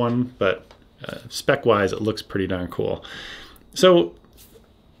don't have one, but spec-wise, it looks pretty darn cool. So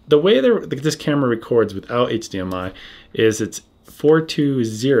the way this camera records without HDMI is it's 420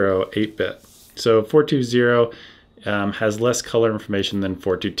 8-bit. So 420 has less color information than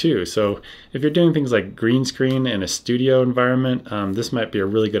 422. So if you're doing things like green screen in a studio environment, this might be a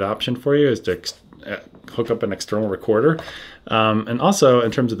really good option for you, is to hook up an external recorder. And also in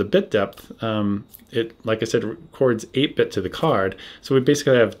terms of the bit depth, it, like I said, records 8-bit to the card. So we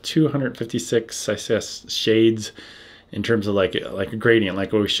basically have 256, I guess, shades in terms of like a gradient,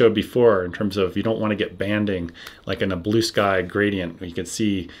 like what we showed before, in terms of you don't want to get banding, like in a blue sky gradient, where you can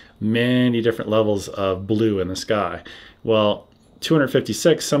see many different levels of blue in the sky. Well,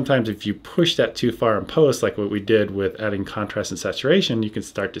 256, sometimes if you push that too far in post, like what we did with adding contrast and saturation, you can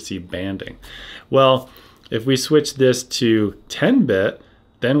start to see banding. Well, if we switch this to 10-bit,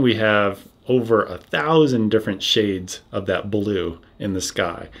 then we have over 1,000 different shades of that blue in the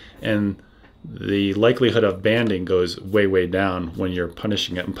sky. And the likelihood of banding goes way, way down when you're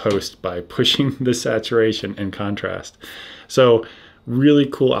punishing it in post by pushing the saturation and contrast. So really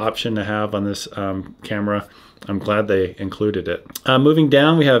cool option to have on this camera. I'm glad they included it. Moving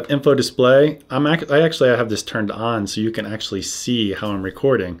down, we have info display. I actually have this turned on so you can actually see how I'm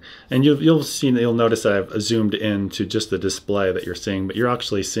recording. And you'll notice that I've zoomed in to just the display that you're seeing, but you're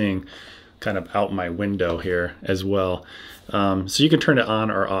actually seeing kind of out my window here as well. So you can turn it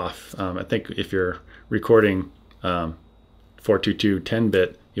on or off. I think if you're recording 422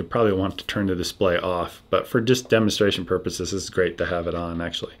 10-bit, you'll probably want to turn the display off. But for just demonstration purposes, it's great to have it on,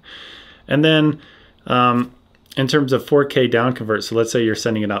 actually. And then in terms of 4K down convert, so let's say you're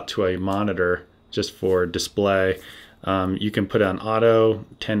sending it out to a monitor just for display, you can put it on auto,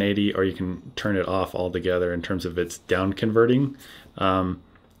 1080, or you can turn it off altogether in terms of its down converting.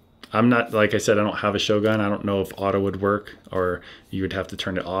 I'm not, like I said, I don't have a Shogun. I don't know if auto would work, or you would have to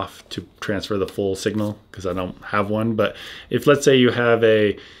turn it off to transfer the full signal, because I don't have one. But if, let's say, you have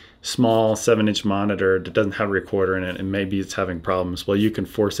a small 7-inch monitor that doesn't have a recorder in it, and maybe it's having problems, well, you can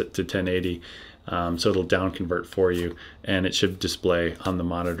force it to 1080. So it'll down convert for you, and it should display on the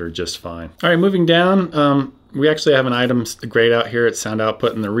monitor just fine. All right, moving down, we actually have an item grayed out here at sound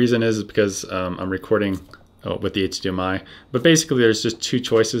output, and the reason is because I'm recording with the HDMI. But basically there's just two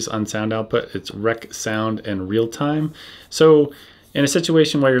choices on sound output. It's rec sound and real time. So in a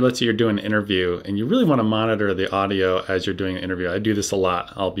situation where let's say you're doing an interview and you really want to monitor the audio as you're doing an interview, I do this a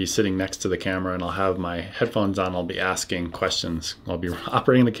lot. I'll be sitting next to the camera and I'll have my headphones on. I'll be asking questions. I'll be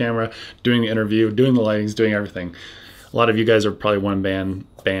operating the camera, doing the interview, doing the lightings, doing everything. A lot of you guys are probably one-man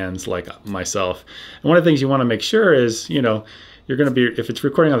bands like myself. And one of the things you want to make sure is, you're going to be, if it's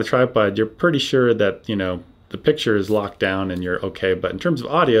recording on the tripod, you're pretty sure that, the picture is locked down and you're okay. But in terms of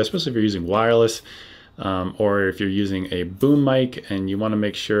audio, especially if you're using wireless, or if you're using a boom mic and you want to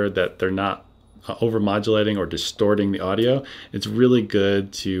make sure that they're not over-modulating or distorting the audio, it's really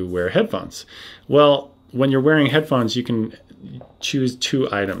good to wear headphones. Well, when you're wearing headphones, you can choose two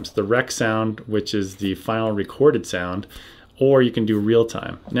items: the rec sound, which is the final recorded sound, or you can do real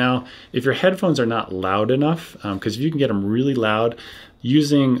time. Now, if your headphones are not loud enough, because if you can get them really loud,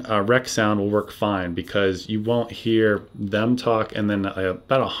 using rec sound will work fine, because you won't hear them talk, and then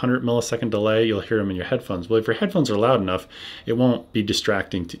about 100 millisecond delay, you'll hear them in your headphones. Well, if your headphones are loud enough, it won't be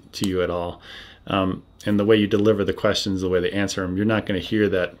distracting to you at all. And the way you deliver the questions, the way they answer them, you're not going to hear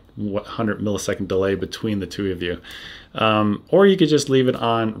that 100 millisecond delay between the two of you. Or you could just leave it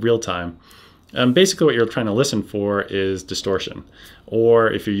on real time. Basically what you're trying to listen for is distortion.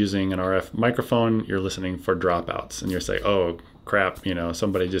 Or if you're using an RF microphone, you're listening for dropouts. And you're saying, oh crap, you know,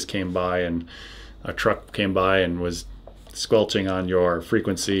 somebody just came by and a truck came by and was squelching on your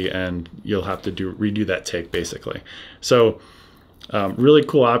frequency, and you'll have to redo that take basically. So really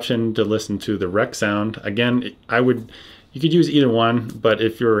cool option to listen to the rec sound. Again, you could use either one, but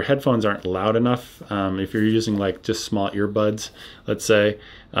if your headphones aren't loud enough, if you're using like just small earbuds, let's say,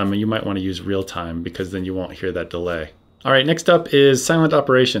 you might want to use real time, because then you won't hear that delay. All right, next up is silent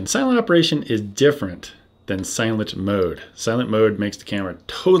operation. Silent operation is different than silent mode. Silent mode makes the camera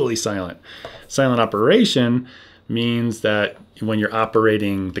totally silent. Silent operation means that when you're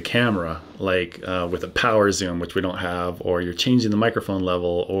operating the camera, like with a power zoom, which we don't have, or you're changing the microphone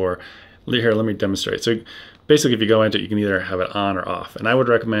level, or here, let me demonstrate. So basically, if you go into it, you can either have it on or off, and I would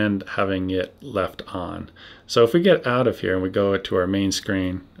recommend having it left on. So if we get out of here and we go to our main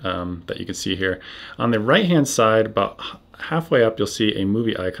screen that you can see here, on the right hand side, about halfway up, you'll see a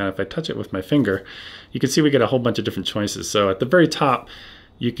movie icon. If I touch it with my finger, you can see we get a whole bunch of different choices. So at the very top,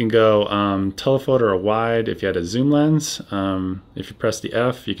 you can go telephoto or wide if you had a zoom lens. If you press the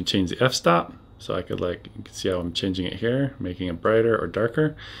F, you can change the f-stop. So I could, like, you can see how I'm changing it here, making it brighter or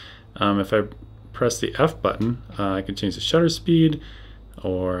darker. If I press the F button, I can change the shutter speed,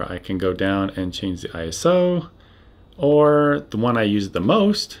 or I can go down and change the ISO, or the one I use the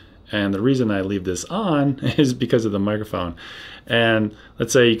most, and the reason I leave this on is because of the microphone. And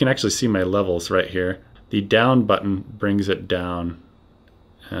let's say you can actually see my levels right here. The down button brings it down.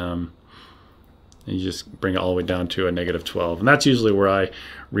 And you just bring it all the way down to a -12. And that's usually where I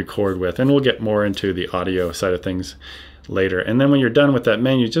record with. And we'll get more into the audio side of things later. And then when you're done with that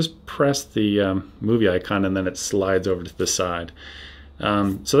menu, just press the movie icon, and then it slides over to the side.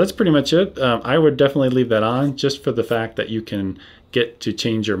 So that's pretty much it. I would definitely leave that on, just for the fact that you can get to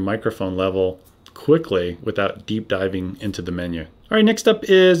change your microphone level quickly without deep diving into the menu. All right, next up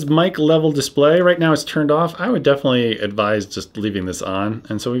is mic level display. Right now it's turned off. I would definitely advise just leaving this on.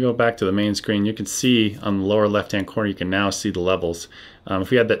 And so we go back to the main screen. You can see on the lower left-hand corner, you can now see the levels. If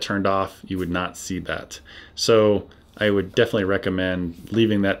we had that turned off, you would not see that. So I would definitely recommend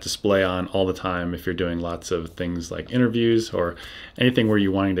leaving that display on all the time if you're doing lots of things like interviews or anything where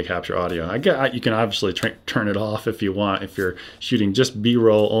you're wanting to capture audio. You can obviously turn it off if you want, if you're shooting just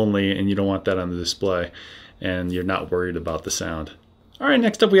B-roll only and you don't want that on the display and you're not worried about the sound. All right,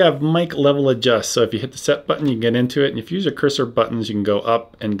 next up we have mic level adjust. So if you hit the set button, you can get into it. And if you use your cursor buttons, you can go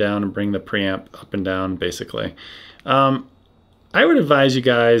up and down and bring the preamp up and down, basically. I would advise you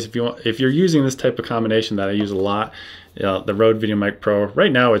guys, if you're using this type of combination that I use a lot, the Rode VideoMic Pro.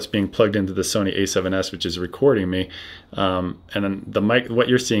 Right now it's being plugged into the Sony a7S, which is recording me. And then the mic, what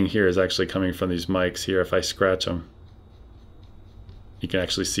you're seeing here is actually coming from these mics here. If I scratch them, you can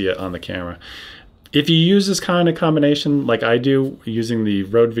actually see it on the camera. If you use this kind of combination like I do, using the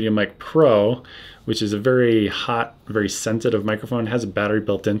Rode VideoMic Pro, which is a very hot, very sensitive microphone, has a battery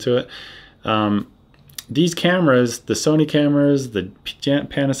built into it. These cameras, the Sony cameras, the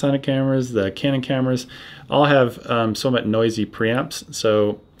Panasonic cameras, the Canon cameras, all have somewhat noisy preamps.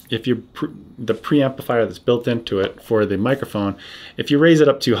 So if the preamplifier that's built into it for the microphone, if you raise it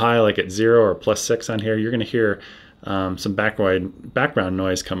up too high, like at 0 or +6 on here, you're going to hear some background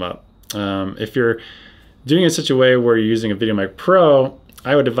noise come up. If you're doing it in such a way where you're using a VideoMic Pro,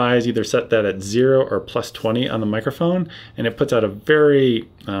 I would advise either set that at 0 or +20 on the microphone, and it puts out a very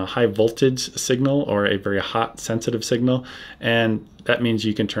high voltage signal or a very hot sensitive signal, and that means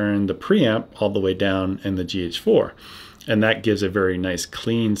you can turn the preamp all the way down in the GH4, and that gives a very nice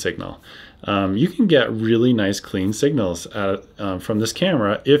clean signal. You can get really nice clean signals from this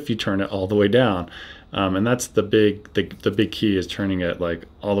camera if you turn it all the way down. And that's the big key, is turning it like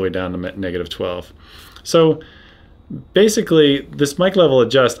all the way down to -12. So basically, this mic level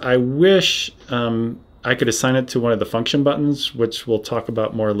adjust, I wish I could assign it to one of the function buttons, which we'll talk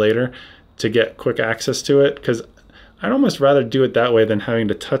about more later, to get quick access to it, because I'd almost rather do it that way than having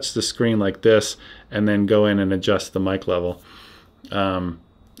to touch the screen like this and then go in and adjust the mic level,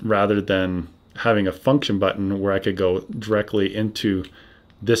 rather than having a function button where I could go directly into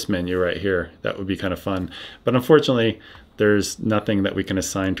this menu right here. That would be kind of fun. But unfortunately, there's nothing that we can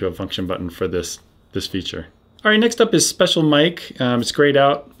assign to a function button for this feature. All right, next up is special mic. It's grayed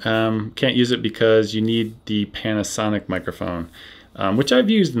out. Can't use it because you need the Panasonic microphone, which I've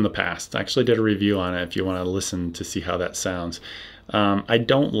used in the past. I actually did a review on it if you want to listen to see how that sounds. I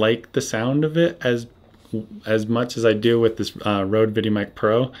don't like the sound of it as much as I do with this Rode VideoMic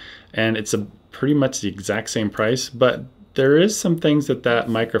Pro, and it's pretty much the exact same price, but there is some things that that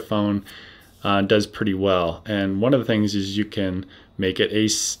microphone does pretty well. And one of the things is you can make it a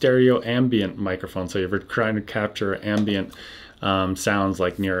stereo ambient microphone. So if you're trying to capture ambient sounds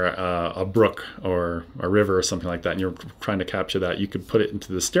like near a brook or a river or something like that, and you're trying to capture that, you could put it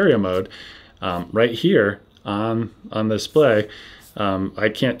into the stereo mode right here on the display. I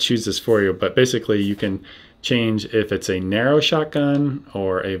can't choose this for you, but basically you can change if it's a narrow shotgun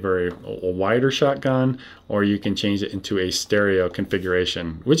or a wider shotgun, or you can change it into a stereo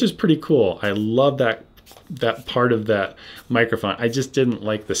configuration, which is pretty cool. I love that part of that microphone. I just didn't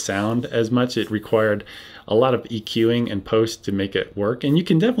like the sound as much. It required a lot of EQing and post to make it work, and you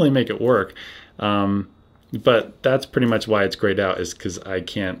can definitely make it work. But that's pretty much why it's grayed out, is because I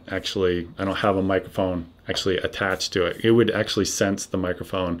don't have a microphone actually attached to it. It would actually sense the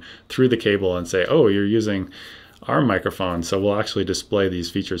microphone through the cable and say, oh, you're using our microphone, so we'll actually display these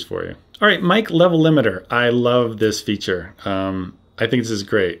features for you. All right, mic level limiter. I love this feature. I think this is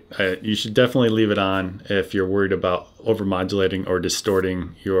great. You should definitely leave it on if you're worried about overmodulating or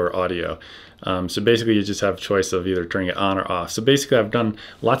distorting your audio. So basically you just have a choice of either turning it on or off. So basically I've done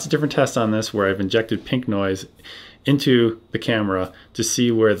lots of different tests on this where I've injected pink noise into the camera to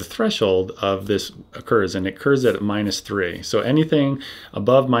see where the threshold of this occurs, and it occurs at -3. So anything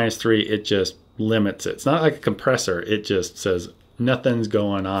above -3, it just limits it. It's not like a compressor. It just says nothing's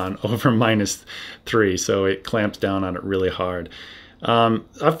going on over -3, so it clamps down on it really hard.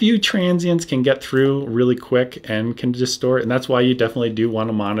 A few transients can get through really quick and can distort, and that's why you definitely do want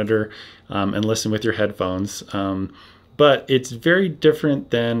to monitor and listen with your headphones. But it's very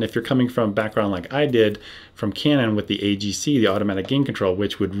different than if you're coming from a background like I did from Canon with the AGC, the automatic gain control,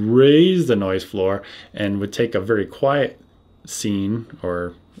 which would raise the noise floor and would take a very quiet scene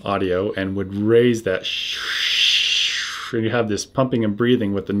or audio and would raise that and you have this pumping and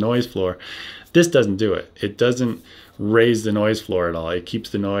breathing with the noise floor. This doesn't do it. It doesn't raise the noise floor at all. It keeps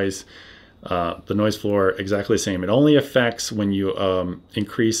the noise floor exactly the same. It only affects when you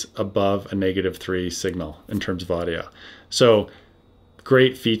increase above a -3 signal in terms of audio. So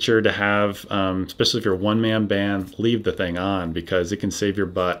great feature to have, especially if you're a one-man band. Leave the thing on because it can save your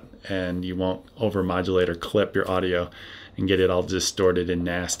butt and you won't overmodulate or clip your audio and get it all distorted and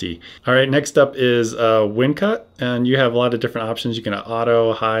nasty. All right, next up is wind cut, and you have a lot of different options. You can have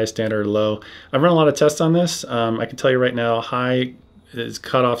auto, high, standard, low. I've run a lot of tests on this. I can tell you right now, high is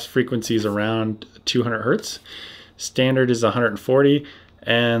cutoff frequencies around 200 hertz. Standard is 140,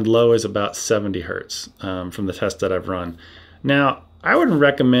 and low is about 70 hertz from the test that I've run. Now, I would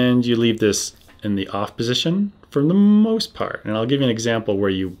recommend you leave this in the off position for the most part, and I'll give you an example where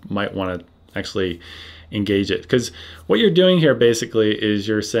you might want to actually engage it, because what you're doing here basically is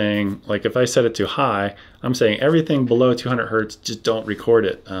you're saying, like if I set it to high, I'm saying everything below 200 hertz, just don't record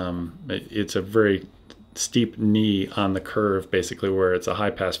it. It's a very steep knee on the curve basically where it's a high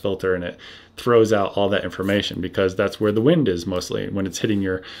pass filter, and it throws out all that information because that's where the wind is mostly when it's hitting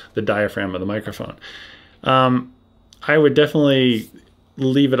the diaphragm of the microphone. I would definitely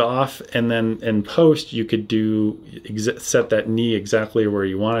leave it off, and then in post you could set that knee exactly where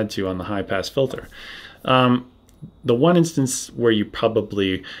you wanted to on the high pass filter. The one instance where you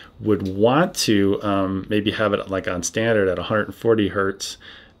probably would want to maybe have it like on standard at 140 hertz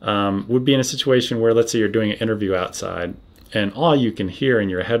would be in a situation where, let's say you're doing an interview outside and all you can hear in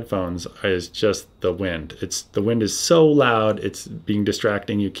your headphones is just the wind. The wind is so loud, it's being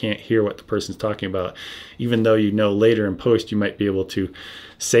distracting. You can't hear what the person's talking about, even though you know later in post you might be able to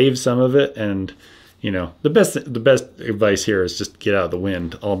save some of it. And you know, the best advice here is just get out of the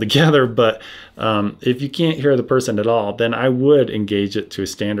wind altogether. But if you can't hear the person at all, then I would engage it to a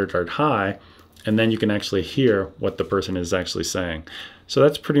standard or high, and then you can actually hear what the person is actually saying. So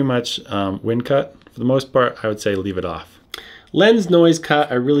that's pretty much wind cut. For the most part, I would say leave it off. Lens noise cut,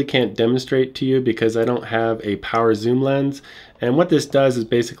 I really can't demonstrate to you because I don't have a power zoom lens. And what this does is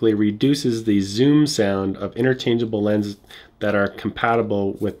basically reduces the zoom sound of interchangeable lenses that are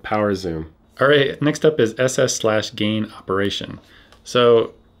compatible with power zoom. All right, next up is SS/gain operation.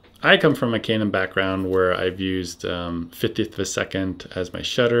 So I come from a Canon background where I've used 50th of a second as my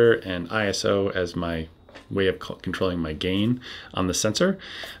shutter and ISO as my way of controlling my gain on the sensor.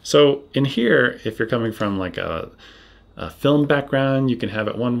 So in here, if you're coming from like a film background, you can have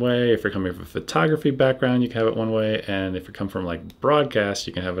it one way. If you're coming from a photography background, you can have it one way. And if you come from like broadcast,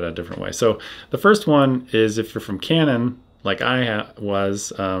 you can have it a different way. So the first one is if you're from Canon, like I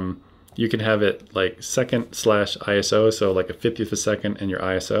was, you can have it like second/ISO, so like a 50th of a second in your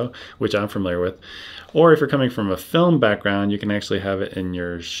ISO, which I'm familiar with. Or if you're coming from a film background, you can actually have it in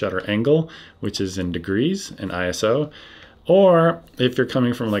your shutter angle, which is in degrees in ISO. Or if you're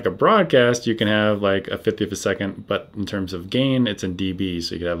coming from like a broadcast, you can have like a 50th of a second, but in terms of gain, it's in dB.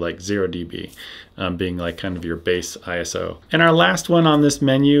 So you could have like 0 dB being like kind of your base ISO. And our last one on this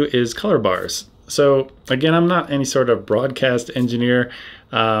menu is color bars. So again, I'm not any sort of broadcast engineer,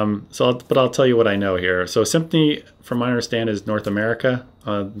 but I'll tell you what I know here. So Symphony, from my understanding, is North America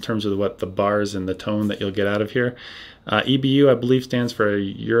in terms of what the bars and the tone that you'll get out of here. EBU, I believe, stands for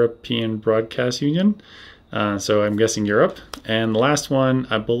European Broadcast Union. So I'm guessing Europe. And the last one,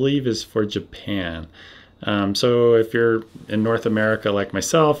 I believe, is for Japan. So if you're in North America like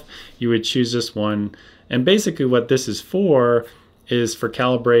myself, you would choose this one. And basically what this is for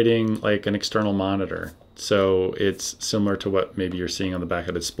calibrating like an external monitor. So it's similar to what maybe you're seeing on the back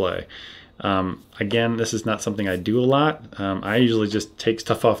of the display. Again, this is not something I do a lot. I usually just take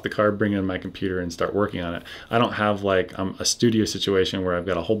stuff off the card, bring it in my computer, and start working on it. I don't have like a studio situation where I've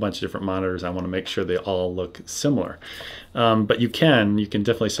got a whole bunch of different monitors. I want to make sure they all look similar. But you can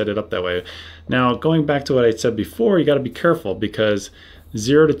definitely set it up that way. Now, going back to what I said before, you got to be careful because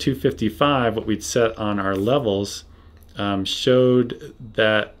 0 to 255, what we'd set on our levels, showed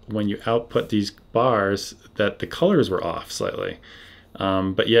that when you output these bars, that the colors were off slightly.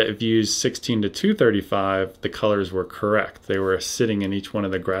 But yet if you use 16 to 235, the colors were correct. They were sitting in each one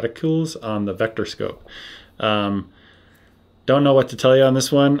of the graticules on the vector scope. Don't know what to tell you on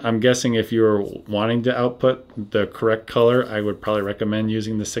this one. I'm guessing if you were wanting to output the correct color, I would probably recommend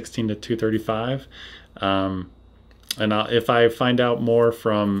using the 16 to 235. And if I find out more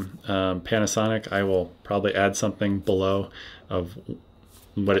from Panasonic, I will probably add something below of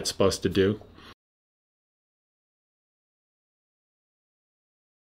what it's supposed to do.